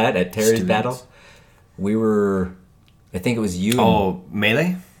 Remember that at Terry's battle? We were, I think it was you. Oh,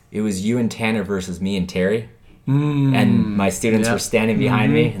 melee? It was you and Tanner versus me and Terry. And my students were standing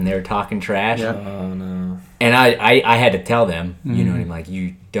behind me and they were talking trash. Yep. Oh, no. And I had to tell them, you know what I mean? Like,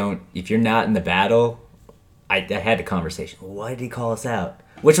 you don't, if you're not in the battle, I had a conversation. Well, why did he call us out?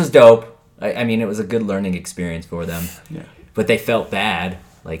 Which was dope. I mean, it was a good learning experience for them. Yeah. But they felt bad,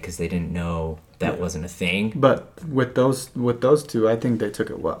 like, because they didn't know that wasn't a thing. But with those two, I think they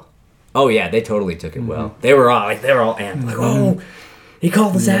took it well. Oh yeah, they totally took it well. They were all amped, like, oh, he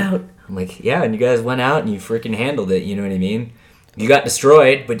called us out. I'm like, yeah, and you guys went out and you freaking handled it. You know what I mean? You got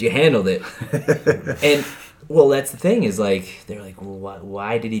destroyed, but you handled it. And well, that's the thing is like they're like, well,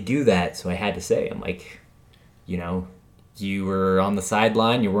 why did he do that? So I had to say, I'm like, you know, you were on the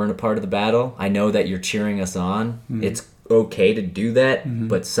sideline, you weren't a part of the battle. I know that you're cheering us on. It's okay to do that,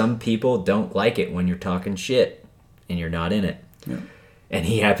 but some people don't like it when you're talking shit and you're not in it. Yeah. And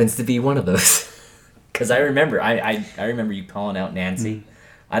he happens to be one of those. Because I remember, I remember you calling out Nancy.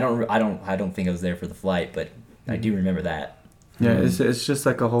 I don't think I was there for the flight, but I do remember that. Yeah, it's just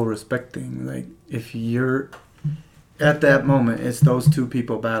like a whole respect thing. Like if you're at that moment, it's those two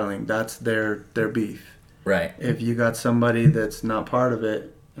people battling. That's their beef. Right. If you got somebody that's not part of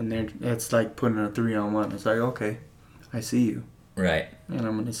it, and it's like putting a 3-on-1. It's like, okay, I see you. Right. And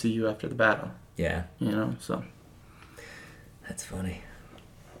I'm gonna see you after the battle. Yeah. You know, so. That's funny.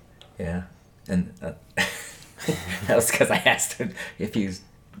 Yeah. And that was because I asked him if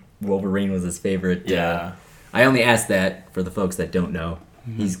Wolverine was his favorite. Yeah. I only asked that for the folks that don't know.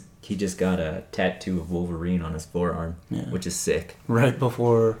 He just got a tattoo of Wolverine on his forearm, which is sick. Right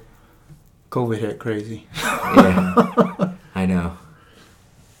before COVID hit crazy. Yeah. I know.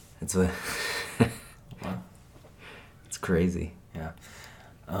 It's it's crazy. Yeah.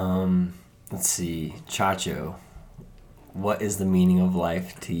 Let's see. Chacho, what is the meaning of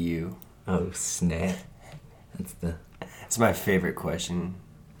life to you? Oh, snap. It's my favorite question.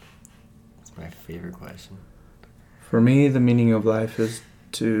 It's my favorite question. For me, the meaning of life is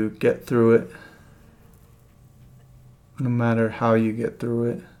to get through it, no matter how you get through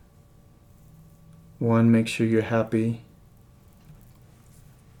it. One, make sure you're happy.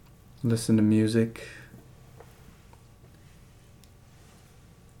 Listen to music.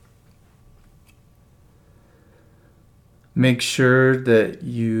 Make sure that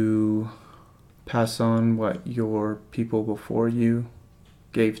you pass on what your people before you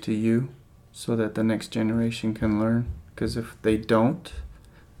gave to you so that the next generation can learn. Because if they don't,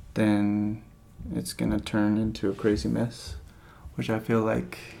 then it's going to turn into a crazy mess, which I feel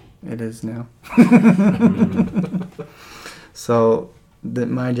like it is now. So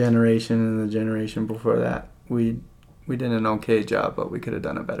my generation and the generation before that, we did an okay job, but we could have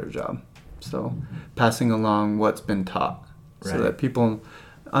done a better job. So passing along what's been taught so that people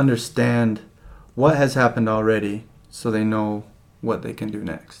understand what has happened already so they know what they can do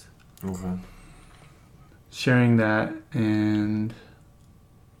next. Okay. Sharing that and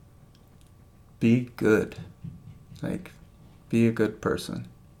be good. Like, be a good person.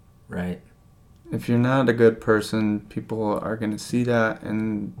 Right. If you're not a good person, people are going to see that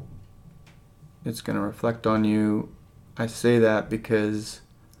and it's going to reflect on you. I say that because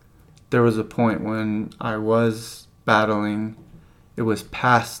there was a point when I was battling, it was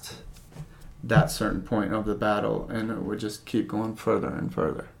past that certain point of the battle and it would just keep going further and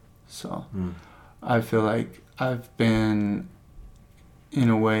further. So I feel like I've been, in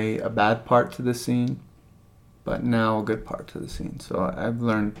a way, a bad part to the scene, but now a good part to the scene. So I've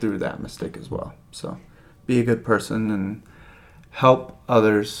learned through that mistake as well. So be a good person and help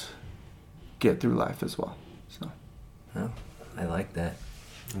others get through life as well. So, oh, I like that.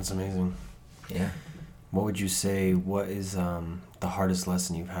 That's amazing. Yeah. What would you say, what is the hardest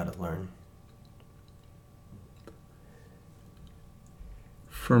lesson you've had to learn?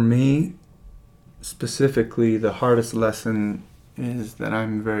 For me, specifically, the hardest lesson is that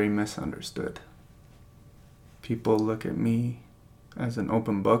I'm very misunderstood. People look at me as an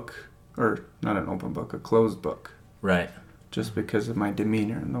open book, or not an open book, a closed book. Right. Just because of my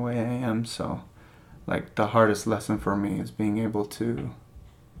demeanor and the way I am. So, like, the hardest lesson for me is being able to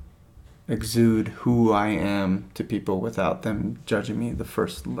exude who I am to people without them judging me the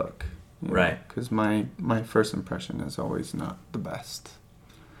first look. Right. Because my first impression is always not the best.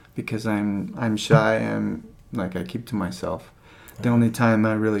 Because I'm shy and like I keep to myself. The only time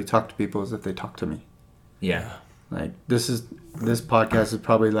I really talk to people is if they talk to me. Yeah. Like this podcast is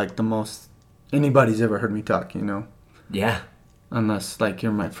probably like the most anybody's ever heard me talk, you know. Yeah. Unless like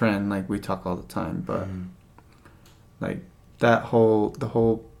you're my friend, like we talk all the time, but like the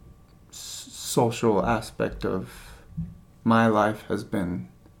whole social aspect of my life has been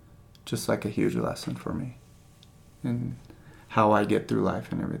just like a huge lesson for me and how I get through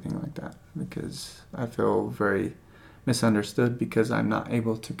life and everything like that, because I feel very misunderstood because I'm not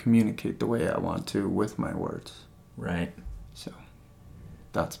able to communicate the way I want to with my words. Right. So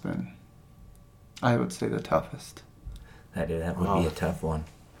that's been, I would say, the toughest. That would be a tough one.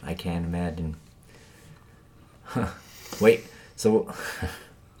 I can't imagine. Huh. Wait, so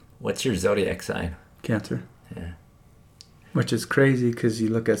what's your zodiac sign? Cancer. Yeah. Which is crazy because you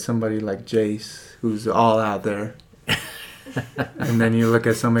look at somebody like Jace, who's all out there, and then you look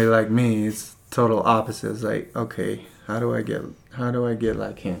at somebody like me. It's total opposite. It's like, okay, how do I get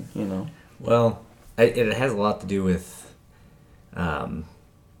like him? You know. Well, it has a lot to do with,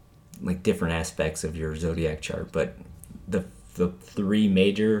 like different aspects of your zodiac chart, but the three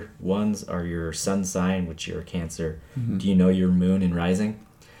major ones are your sun sign, which you're a Cancer. Mm-hmm. Do you know your moon and rising?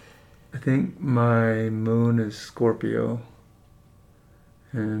 I think my moon is Scorpio,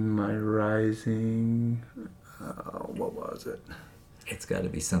 and my rising, what was it? It's got to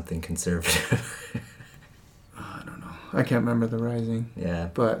be something conservative. I don't know. I can't remember the rising. Yeah.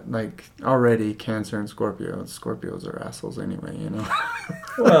 But, like, already Cancer and Scorpios are assholes anyway, you know?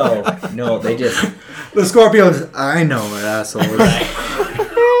 Well, no, they just... The Scorpios, I know, are assholes. Right.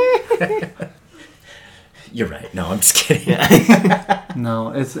 You're right. No, I'm just kidding.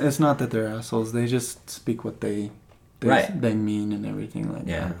 No, it's not that they're assholes. They just speak what they mean and everything like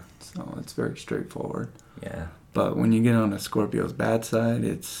that. So it's very straightforward. Yeah. But when you get on a Scorpio's bad side,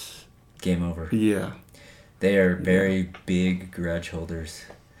 it's... game over. Yeah. They are very big grudge holders.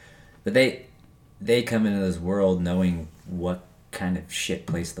 But they come into this world knowing what kind of shit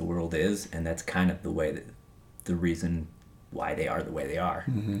place the world is, and that's kind of the reason why they are the way they are.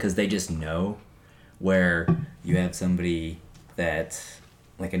 Because they just know, where you have somebody that's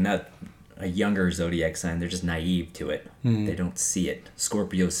like a younger zodiac sign, they're just naive to it. They don't see it.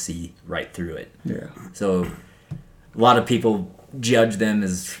 Scorpios see right through it. Yeah. So a lot of people judge them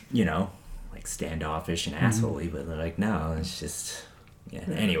as, you know, like standoffish and assholey, but they're like, no, it's just, yeah.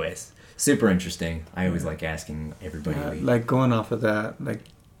 Anyways, super interesting. I always like asking everybody. Yeah, like going off of that, like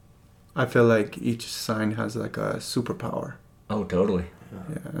I feel like each sign has like a superpower. Oh, totally.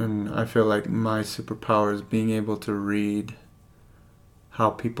 Yeah, and I feel like my superpower is being able to read how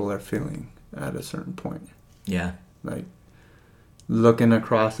people are feeling at a certain point. Yeah. Like looking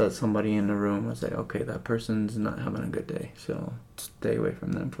across at somebody in the room, I say, okay, that person's not having a good day, so stay away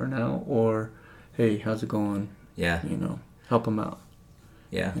from them for now. Or, hey, how's it going? Yeah. You know, help them out.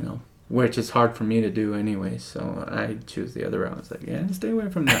 Yeah. You know, which is hard for me to do anyway, so I choose the other route. It's like, yeah, stay away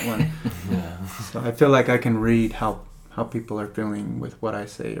from that one. Yeah. So I feel like I can read how people are feeling with what I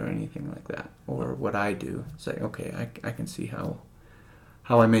say or anything like that, or what I do. Say, okay, I can see how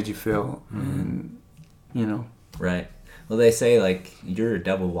I made you feel, and you know. Right. Well, they say like you're a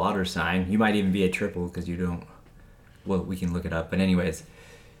double water sign. You might even be a triple because you don't. Well, we can look it up. But anyways,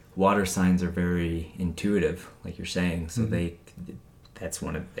 water signs are very intuitive, like you're saying. So that's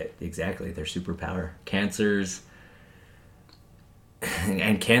one of exactly their superpower. Cancers.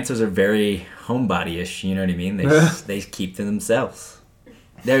 And Cancers are very homebody-ish, you know what I mean? They keep to themselves.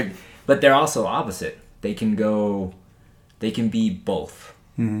 But they're also opposite. They can be both.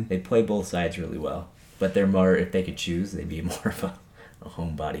 They play both sides really well. But they're more, if they could choose, they'd be more of a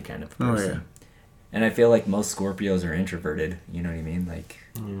homebody kind of person. Oh, yeah. And I feel like most Scorpios are introverted, you know what I mean? Like,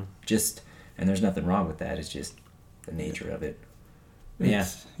 and there's nothing wrong with that. It's just the nature of it.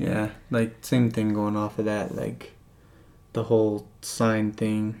 Yeah, like same thing going off of that, like the whole sign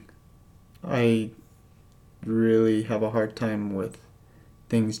thing. I really have a hard time with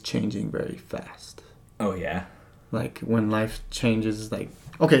things changing very fast. Oh, yeah. Like when life changes, like,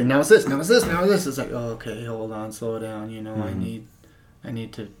 okay, now it's this, now it's this, now it's this. It's like, oh, okay, hold on, slow down. You know, I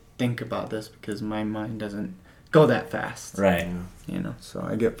need to think about this because my mind doesn't go that fast. Right. You know, so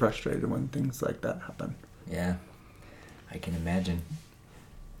I get frustrated when things like that happen. Yeah, I can imagine.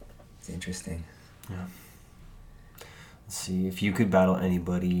 It's interesting. Yeah. Let's see, if you could battle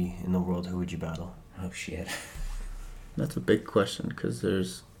anybody in the world, who would you battle? Oh, shit. That's a big question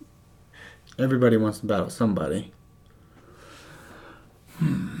because everybody wants to battle somebody.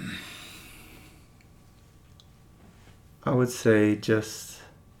 I would say just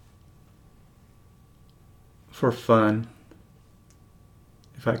for fun,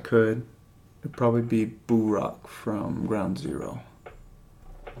 if I could, it'd probably be Boo Rock from Ground Zero.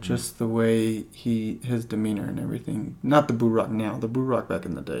 Just the way his demeanor and everything. Not the Boo Rock now, the Boo Rock back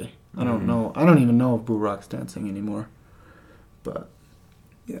in the day. I don't know. I don't even know if Boo Rock's dancing anymore. But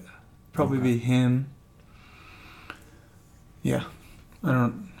yeah, probably be him. Yeah.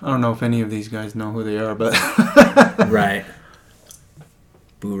 I don't know if any of these guys know who they are, but Right.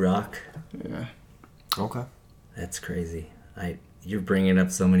 Boo Rock. Yeah. Okay. That's crazy. You're bringing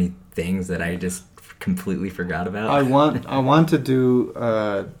up so many things that I just completely forgot about. I want to do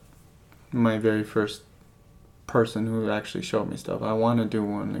my very first person who actually showed me stuff. I want to do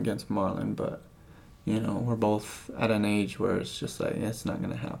one against Marlon, but we're both at an age where it's just like it's not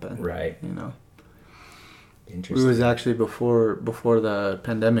gonna happen. Right. Interesting. We was actually before the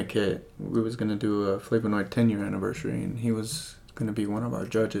pandemic hit, we was gonna do a Flavonoid 10-year anniversary, and he was gonna be one of our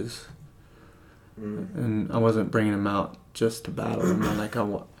judges. And I wasn't bringing him out just to battle him.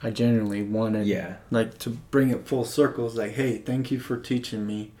 I genuinely wanted, to bring it full circle. It's like, hey, thank you for teaching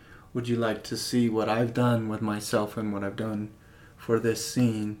me. Would you like to see what I've done with myself and what I've done for this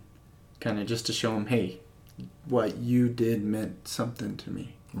scene? Kind of just to show him, hey, what you did meant something to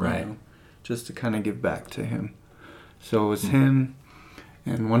me. Right. Just to kind of give back to him. So it was him.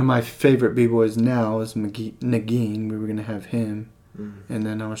 And one of my favorite b-boys now is Nagin. We were going to have him. And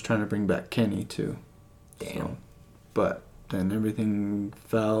then I was trying to bring back Kenny too. Damn. So, but then everything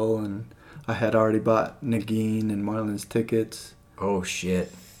fell, and I had already bought Nagin and Marlon's tickets. Oh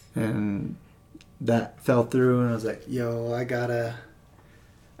shit. And that fell through, and I was like, yo, I gotta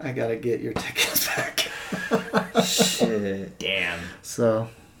get your tickets back. Shit. Damn. So,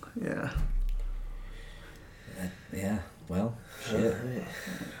 yeah. Yeah. Well, shit. Right.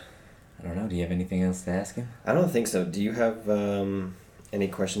 I don't know. Do you have anything else to ask him? I don't think so. Do you have any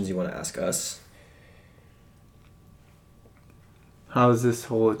questions you want to ask us? How has this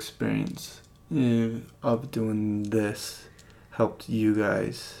whole experience of doing this helped you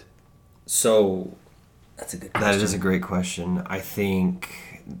guys? So, that's a good question. That is a great question. I think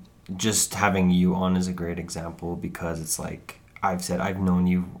just having you on is a great example, because it's like I've said, I've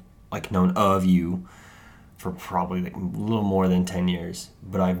known of you for probably a little more than 10 years,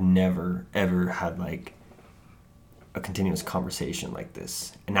 but I've never ever had a continuous conversation like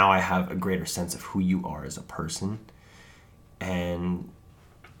this. And now I have a greater sense of who you are as a person. And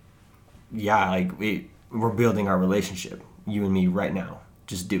yeah, we're building our relationship, you and me, right now,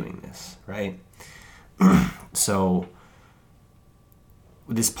 just doing this, right? So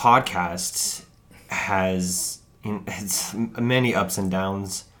this podcast has it's many ups and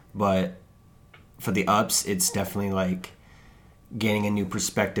downs, but for the ups, it's definitely gaining a new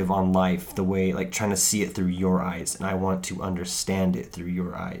perspective on life, the way, trying to see it through your eyes, and I want to understand it through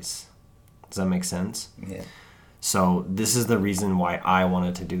your eyes. Does that make sense? Yeah. So this is the reason why I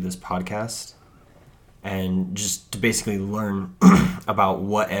wanted to do this podcast, and just to basically learn about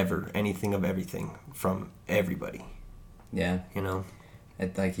anything of everything from everybody. Yeah.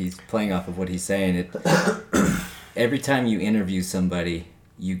 He's playing off of what he's saying. Every time you interview somebody,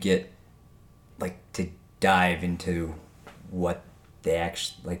 you get to dive into what they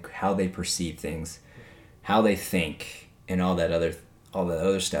actually how they perceive things, how they think, and all that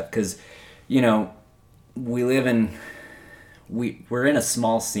other stuff. Because we're in a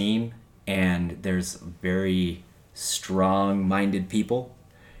small scene, and there's very strong-minded people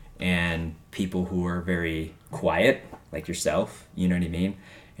and people who are very quiet, like yourself. You know what I mean?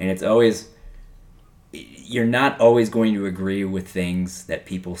 And it's always, you're not always going to agree with things that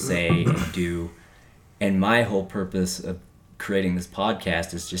people say and do. And my whole purpose of creating this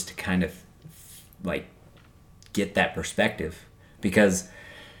podcast is just to kind of get that perspective, because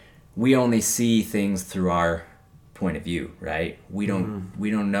we only see things through our point of view, right? We don't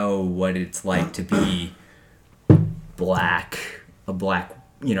know what it's like to be a black,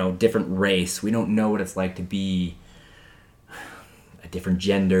 different race. We don't know what it's like to be a different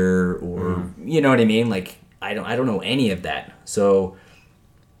gender, or you know what I mean? I don't know any of that. So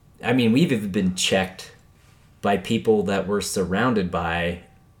we've even been checked by people that we're surrounded by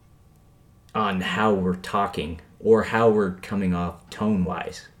on how we're talking or how we're coming off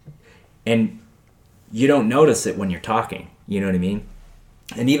tone-wise. And you don't notice it when you're talking, you know what I mean?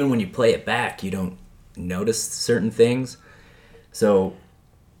 And even when you play it back, you don't notice certain things. So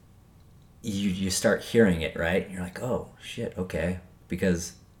you start hearing it, right? You're like, oh, shit, okay.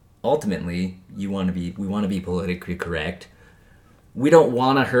 Because ultimately, we want to be politically correct. We don't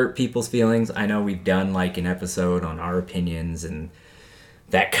want to hurt people's feelings. I know we've done an episode on our opinions, and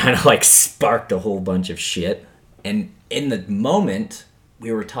that kind of sparked a whole bunch of shit. And in the moment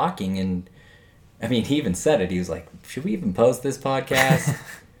we were talking, and I mean, he even said it. He was like, should we even post this podcast?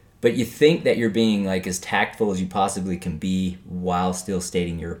 But you think that you're being like as tactful as you possibly can be while still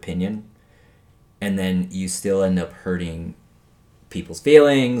stating your opinion. And then you still end up hurting people's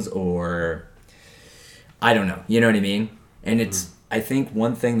feelings, or I don't know. You know what I mean? And I think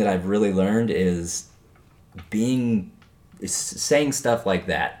one thing that I've really learned is saying stuff like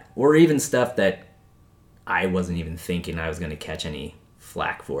that, or even stuff that I wasn't even thinking I was going to catch any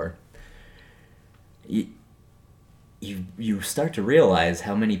flack for. You start to realize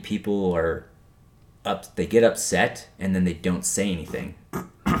how many people they get upset and then they don't say anything.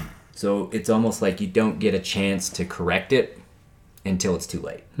 So it's almost like you don't get a chance to correct it until it's too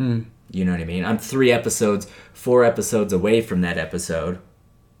late. You know what I mean? I'm 4 episodes away from that episode,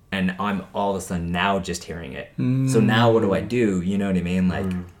 and I'm all of a sudden now just hearing it. So now what do I do? You know what I mean?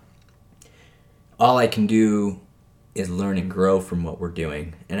 Like, all I can do is learn and grow from what we're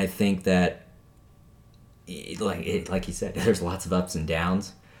doing. And I think that, like you said, there's lots of ups and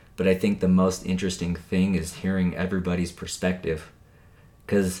downs, but I think the most interesting thing is hearing everybody's perspective.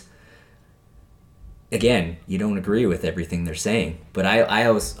 Because, again, you don't agree with everything they're saying, but I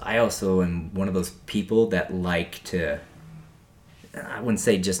also am one of those people that like to, I wouldn't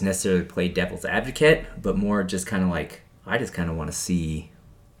say just necessarily play devil's advocate, but more just kind of like, I just kind of want to see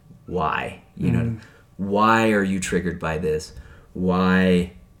why, you know, why are you triggered by this?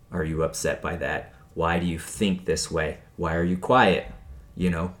 Why are you upset by that? Why do you think this way? Why are you quiet? You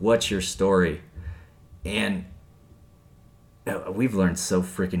know, what's your story? And we've learned so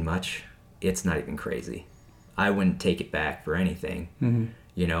freaking much. It's not even crazy. I wouldn't take it back for anything,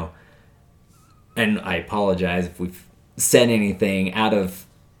 you know. And I apologize if we've said anything out of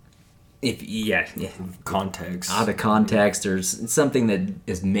context. Out of context, or something that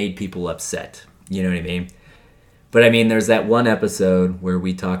has made people upset. You know what I mean? But I mean, there's that one episode where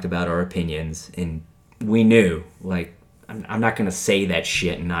we talked about our opinions, and we knew, like, I'm not going to say that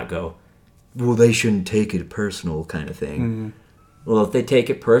shit and not go, well, they shouldn't take it personal kind of thing. Well, if they take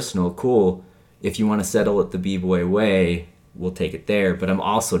it personal, cool. If you want to settle it the B-boy way, we'll take it there. But I'm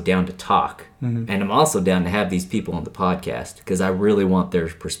also down to talk. And I'm also down to have these people on the podcast because I really want their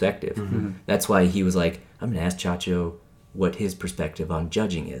perspective. That's why he was like, I'm going to ask Chacho what his perspective on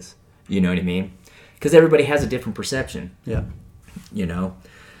judging is. You know what I mean? Because everybody has a different perception. Yeah. You know?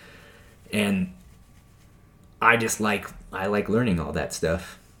 And I like learning all that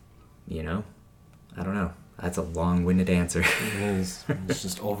stuff. You know? I don't know. That's a long-winded answer. It is. It's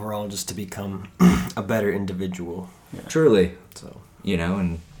just overall just to become a better individual. Yeah. Truly. So, you know,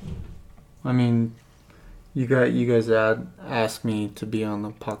 and I mean, you guys had asked me to be on the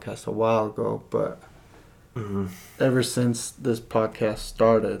podcast a while ago, but ever since this podcast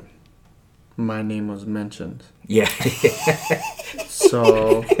started, my name was mentioned. Yeah.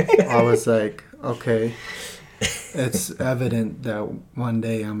 So I was like, okay, it's evident that one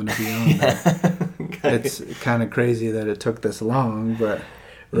day I'm going to be on there. It's kind of crazy that it took this long, but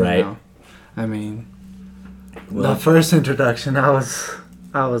you know, I mean, the first introduction, I was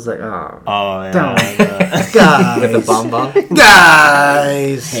like, oh yeah, guys, with the bomb,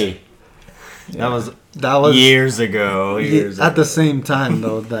 guys. Hey, that was years ago. At the same time,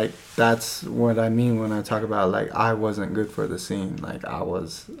 though, like that's what I mean when I talk about like I wasn't good for the scene. Like I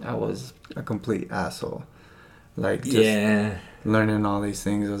was a complete asshole. Like just learning all these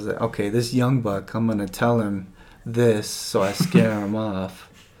things. I was like, okay, this young buck, I'm gonna tell him this so I scare him off.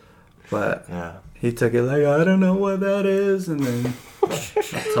 But he took it like, I don't know what that is, and then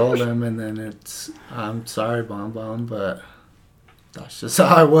I told him, and then I'm sorry, Bon Bon, but that's just how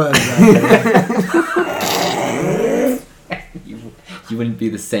I was. You wouldn't be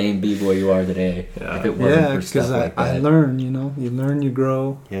the same b-boy you are today if it wasn't for stuff like that. I learn, you know. You learn, you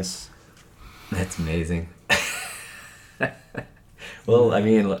grow. Yes. That's amazing. Well, I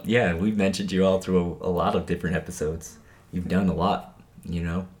mean, yeah, we've mentioned you all through a lot of different episodes. You've done a lot, you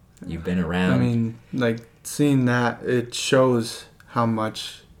know. You've been around. I mean, like, seeing that, it shows how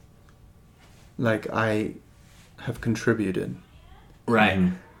much, like, I have contributed.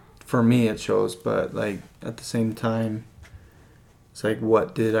 Right. For me, it shows, but, like, at the same time, it's like,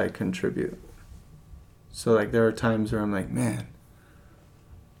 what did I contribute? So, like, there are times where I'm like, man,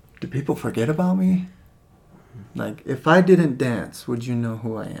 do people forget about me? Like, if I didn't dance, would you know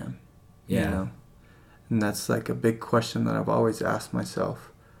who I am? Yeah. You know? And that's, like, a big question that I've always asked myself.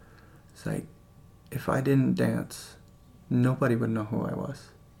 It's like, if I didn't dance, nobody would know who I was.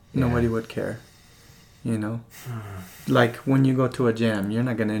 Yeah. Nobody would care. You know? Like, when you go to a jam, you're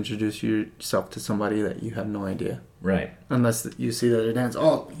not going to introduce yourself to somebody that you have no idea. Right. Unless you see that they dance.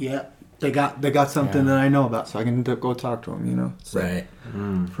 Oh, yeah. They got something that I know about, so I can go talk to them, you know? So right.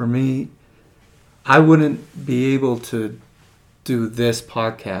 For me, I wouldn't be able to do this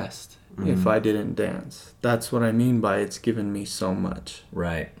podcast if I didn't dance. That's what I mean by it's given me so much.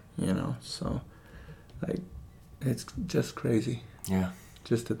 Right. You know, so like it's just crazy. Yeah.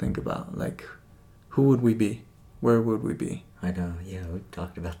 Just to think about, like, who would we be? Where would we be? I know. Yeah, we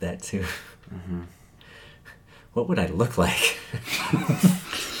talked about that too. What would I look like?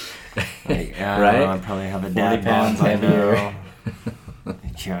 Right? I'd probably have a 40 dad pounds bod by heavier. now.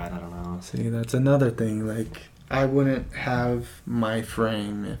 God, I don't know. See, that's another thing. Like, I wouldn't have my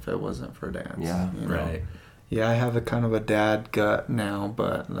frame if it wasn't for dance. Yeah, you know? Right. Yeah, I have a kind of a dad gut now,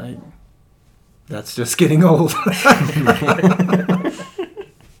 but like, that's just getting old.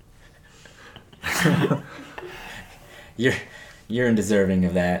 You're undeserving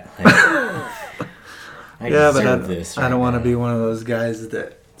of that. Like, I deserve this. I don't want to be one of those guys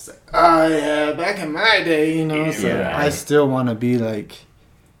that say, oh yeah, back in my day, you know. So Yeah. I still want to be like,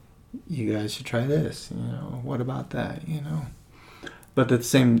 you guys should try this, you know. What about that, you know? But at the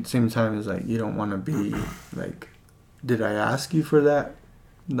same time, it's like you don't want to be like, did I ask you for that,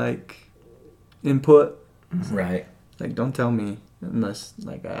 like, input? Right. Like, don't tell me unless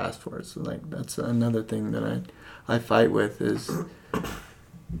like I asked for it. So like that's another thing that I fight with is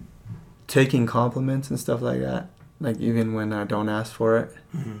taking compliments and stuff like that. Like even when I don't ask for it,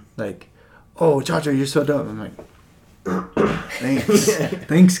 like, oh Chacho, you're so dope. I'm like, thanks,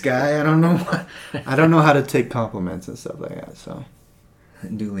 thanks, guy. I don't know how to take compliments and stuff like that. So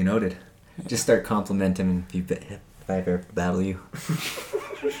Duly noted. Just start complimenting if I ever battle you.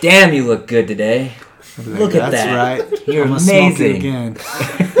 Damn, you look good today. I'd be like, Look at that's that. right. You're I'm gonna smoke it amazing. again.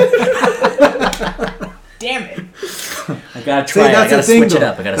 Damn it. I gotta try it. I That's gotta the thing, switch it though.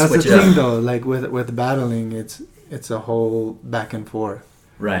 up. I gotta That's switch the it thing, up. though. Like with battling, it's a whole back and forth.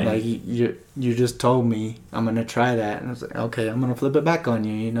 Right. Like you just told me I'm gonna try that, and I was like, okay, I'm gonna flip it back on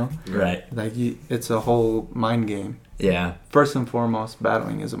you. You know. Right. Like it's a whole mind game. Yeah. First and foremost,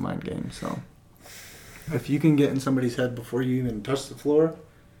 battling is a mind game. So if you can get in somebody's head before you even touch the floor,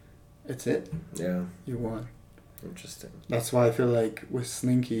 it's it. Yeah. You won. Interesting. That's why I feel like with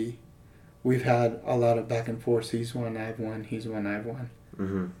Slinky, we've had a lot of back and forth. He's won, I've won. He's won, I've won.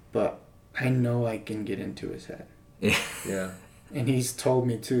 Mm-hmm. But I know I can get into his head. Yeah. Yeah. And he's told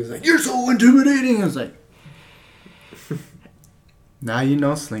me too. He's like, "You're so intimidating." I was like, "Now you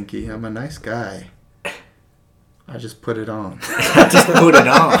know, Slinky. I'm a nice guy. I just put it on." Just put it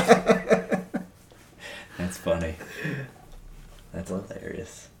on. That's funny. That's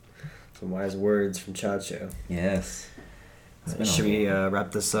hilarious. Some wise words from Chacho. Yes. Should we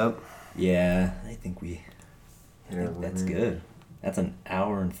wrap this up? Yeah, I think Yeah, that's good. That's an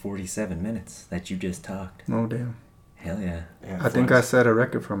hour and 47 minutes that you just talked. Oh damn! Hell yeah. Yeah, I think I set a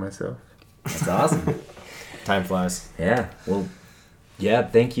record for myself. That's awesome. Time flies. Yeah. Well, yeah,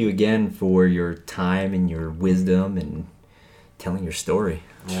 thank you again for your time and your wisdom and telling your story.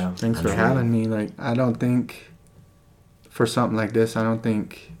 Yeah. Thanks for having me. Like, I don't think for something like this, I don't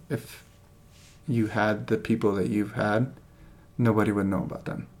think if you had the people that you've had, nobody would know about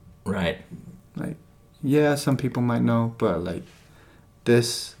them. Right. Like, yeah, some people might know, but like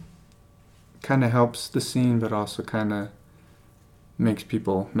this kind of helps the scene, but also kind of makes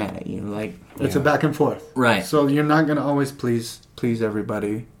people mad at you. Like, it's a back and forth. Right. So you're not gonna always please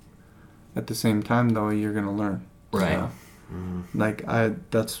everybody. At the same time, though, you're gonna learn. Right. So, like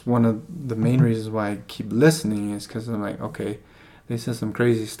that's one of the main reasons why I keep listening is because I'm like, okay, they said some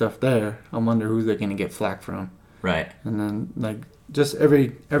crazy stuff there. I wonder who they're gonna get flack from. Right. And then like just every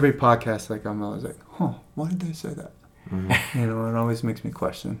podcast, like I'm always like, huh, why did they say that? You know, it always makes me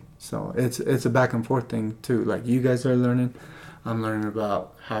question. So it's a back and forth thing too. Like you guys are learning, I'm learning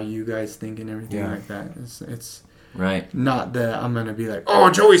about how you guys think and everything like that. It's right. not that I'm gonna be like, oh,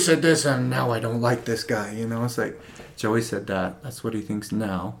 Joey said this and now I don't like this guy. You know, it's like Joey said that. That's what he thinks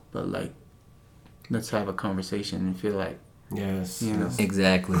now. But like, let's have a conversation and feel like, Yes. you know,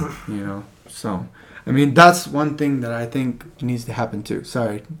 Exactly. you know. So, I mean, that's one thing that I think needs to happen too.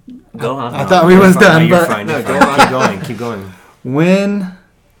 Sorry, Go on. I thought we was done, You're but fine. No, You're go fine. on. Keep going. Keep going. when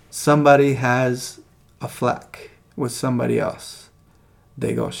somebody has a flack with somebody else,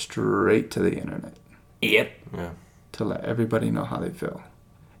 they go straight to the internet Yep. Yeah. to let everybody know how they feel,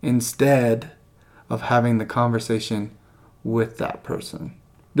 instead of having the conversation with that person.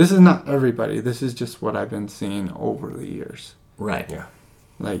 This is not everybody. This is just what I've been seeing over the years. Right. Yeah.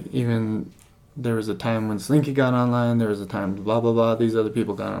 Like, even there was a time when Slinky got online. There was a time blah, blah, blah. These other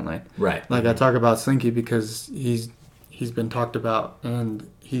people got online. Right. Like, I talk about Slinky because he's been talked about, and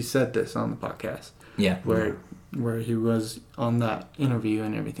he said this on the podcast Yeah. where he was on that interview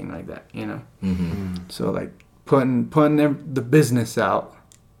and everything like that, you know? Mm-hmm. So, like, putting the business out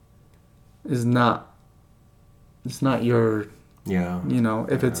is not, it's not your, Yeah. you know,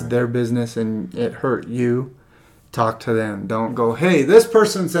 if it's their business and it hurt you, talk to them. Don't go, hey, this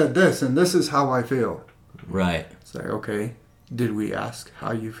person said this and this is how I feel. Right. It's like, okay, did we ask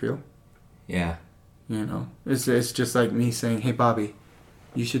how you feel? Yeah. You know, it's just like me saying, hey, Bobby,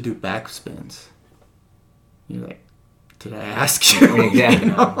 you should do backspins. You're like, did I ask you? Yeah. You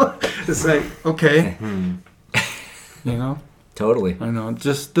know? It's like, okay. You know? Totally. I know.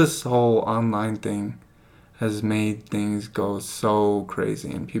 Just this whole online thing has made things go so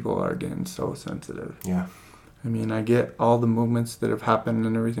crazy and people are getting so sensitive. Yeah. I mean, I get all the movements that have happened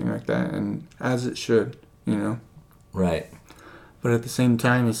and everything like that, and as it should, you know? Right. But at the same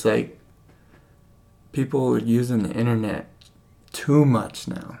time, it's like people are using the internet too much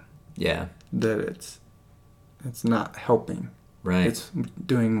now Yeah. that it's not helping. Right. It's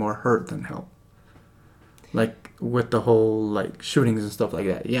doing more hurt than help. Like with the whole like shootings and stuff like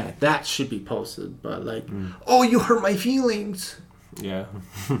that. Yeah, that should be posted. But like, oh, you hurt my feelings. Yeah.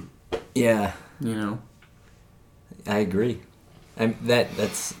 Yeah. You know. I agree. That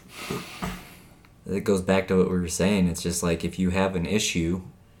goes back to what we were saying. It's just like if you have an issue,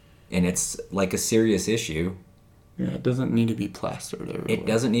 and it's like a serious issue. Yeah, it doesn't need to be plastered everywhere. It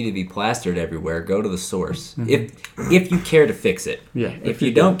doesn't need to be plastered everywhere. Go to the source. If you care to fix it. Yeah. If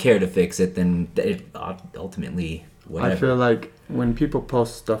you don't care to fix it, then it ultimately whatever. I feel like when people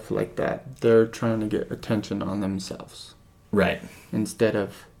post stuff like that, they're trying to get attention on themselves. Right. Instead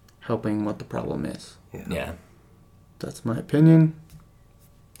of helping what the problem is. Yeah. That's my opinion.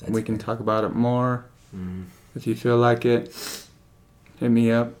 That's We can talk about it more. If you feel like it, hit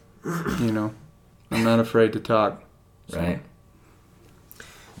me up. You know, I'm not afraid to talk. So. Right.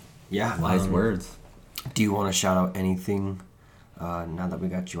 Yeah. Wise words. Do you want to shout out anything now that we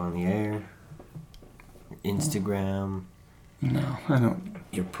got you on the air? Instagram? No, I don't.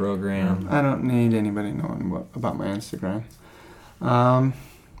 Your program. I don't need anybody knowing about my Instagram.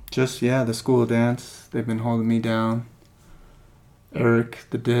 Just the school dance. They've been holding me down. Eric,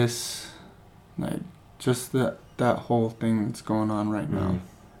 the diss, like just that whole thing that's going on right now.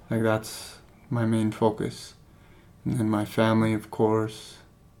 Like that's my main focus. And then my family, of course.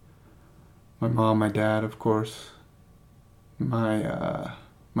 My mom, my dad, of course. My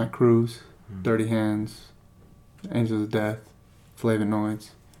crews, Dirty Hands, Angels of Death,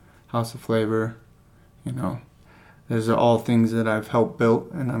 Flavonoids, House of Flavor. You know, those are all things that I've helped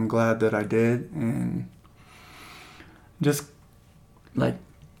build, and I'm glad that I did. And just like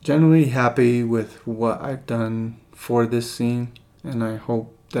generally happy with what I've done for this scene, and I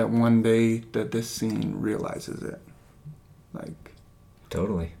hope that one day that this scene realizes it. Like,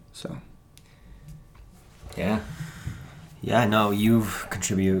 Totally. so. Yeah. Yeah, no, you've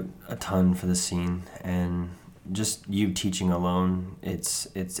contributed a ton for the scene, and just you teaching alone, it's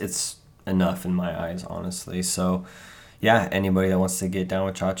enough in my eyes, honestly. So, yeah, anybody that wants to get down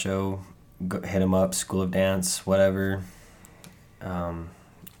with Chacho, hit him up, School of Dance, whatever.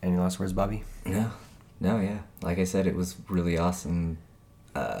 Any last words, Bobby? No, yeah. Like I said, it was really awesome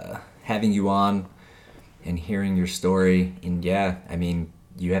having you on and hearing your story. And yeah, I mean,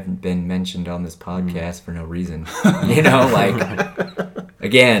 you haven't been mentioned on this podcast for no reason. You know, like,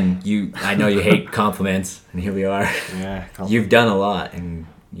 again, I know you hate compliments, and here we are. Yeah. You've done a lot, and,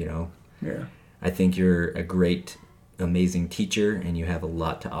 you know, Yeah. I think you're a great, amazing teacher, and you have a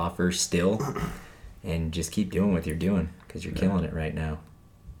lot to offer still. And just keep doing what you're doing, because you're killing it right now.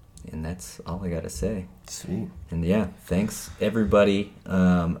 And that's all I got to say. Sweet. And yeah, thanks everybody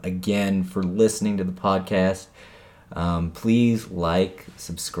again for listening to the podcast. Please like,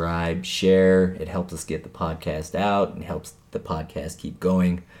 subscribe, share. It helps us get the podcast out and helps the podcast keep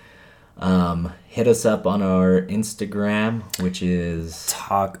going. Hit us up on our Instagram, which is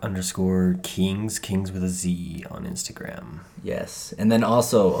talk_kings with a Z on Instagram. Yes. And then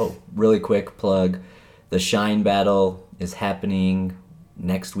also, really quick plug, the Shine Battle is happening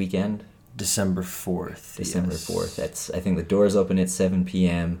next weekend. December 4th. December 4th. I think the doors open at 7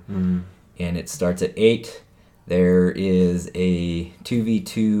 p.m. And it starts at 8. There is a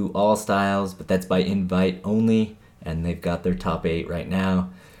 2v2 all styles, but that's by invite only, and they've got their top 8 right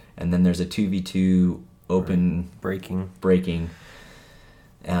now. And then there's a 2v2 open breaking.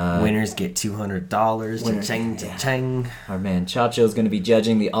 Winners get $200. Chang, chang. Our man Chacho is going to be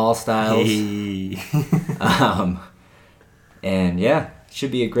judging the all styles. Hey. And yeah,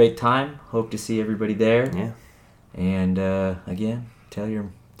 should be a great time. Hope to see everybody there. Yeah. And again, tell your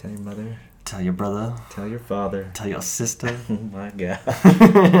mother. Tell your brother. Tell your father. Tell your sister. Oh my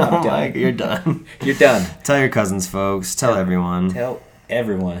God. You're done. You're done. Tell your cousins, folks. Tell everyone. Tell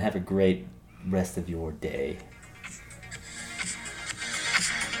everyone. Have a great rest of your day.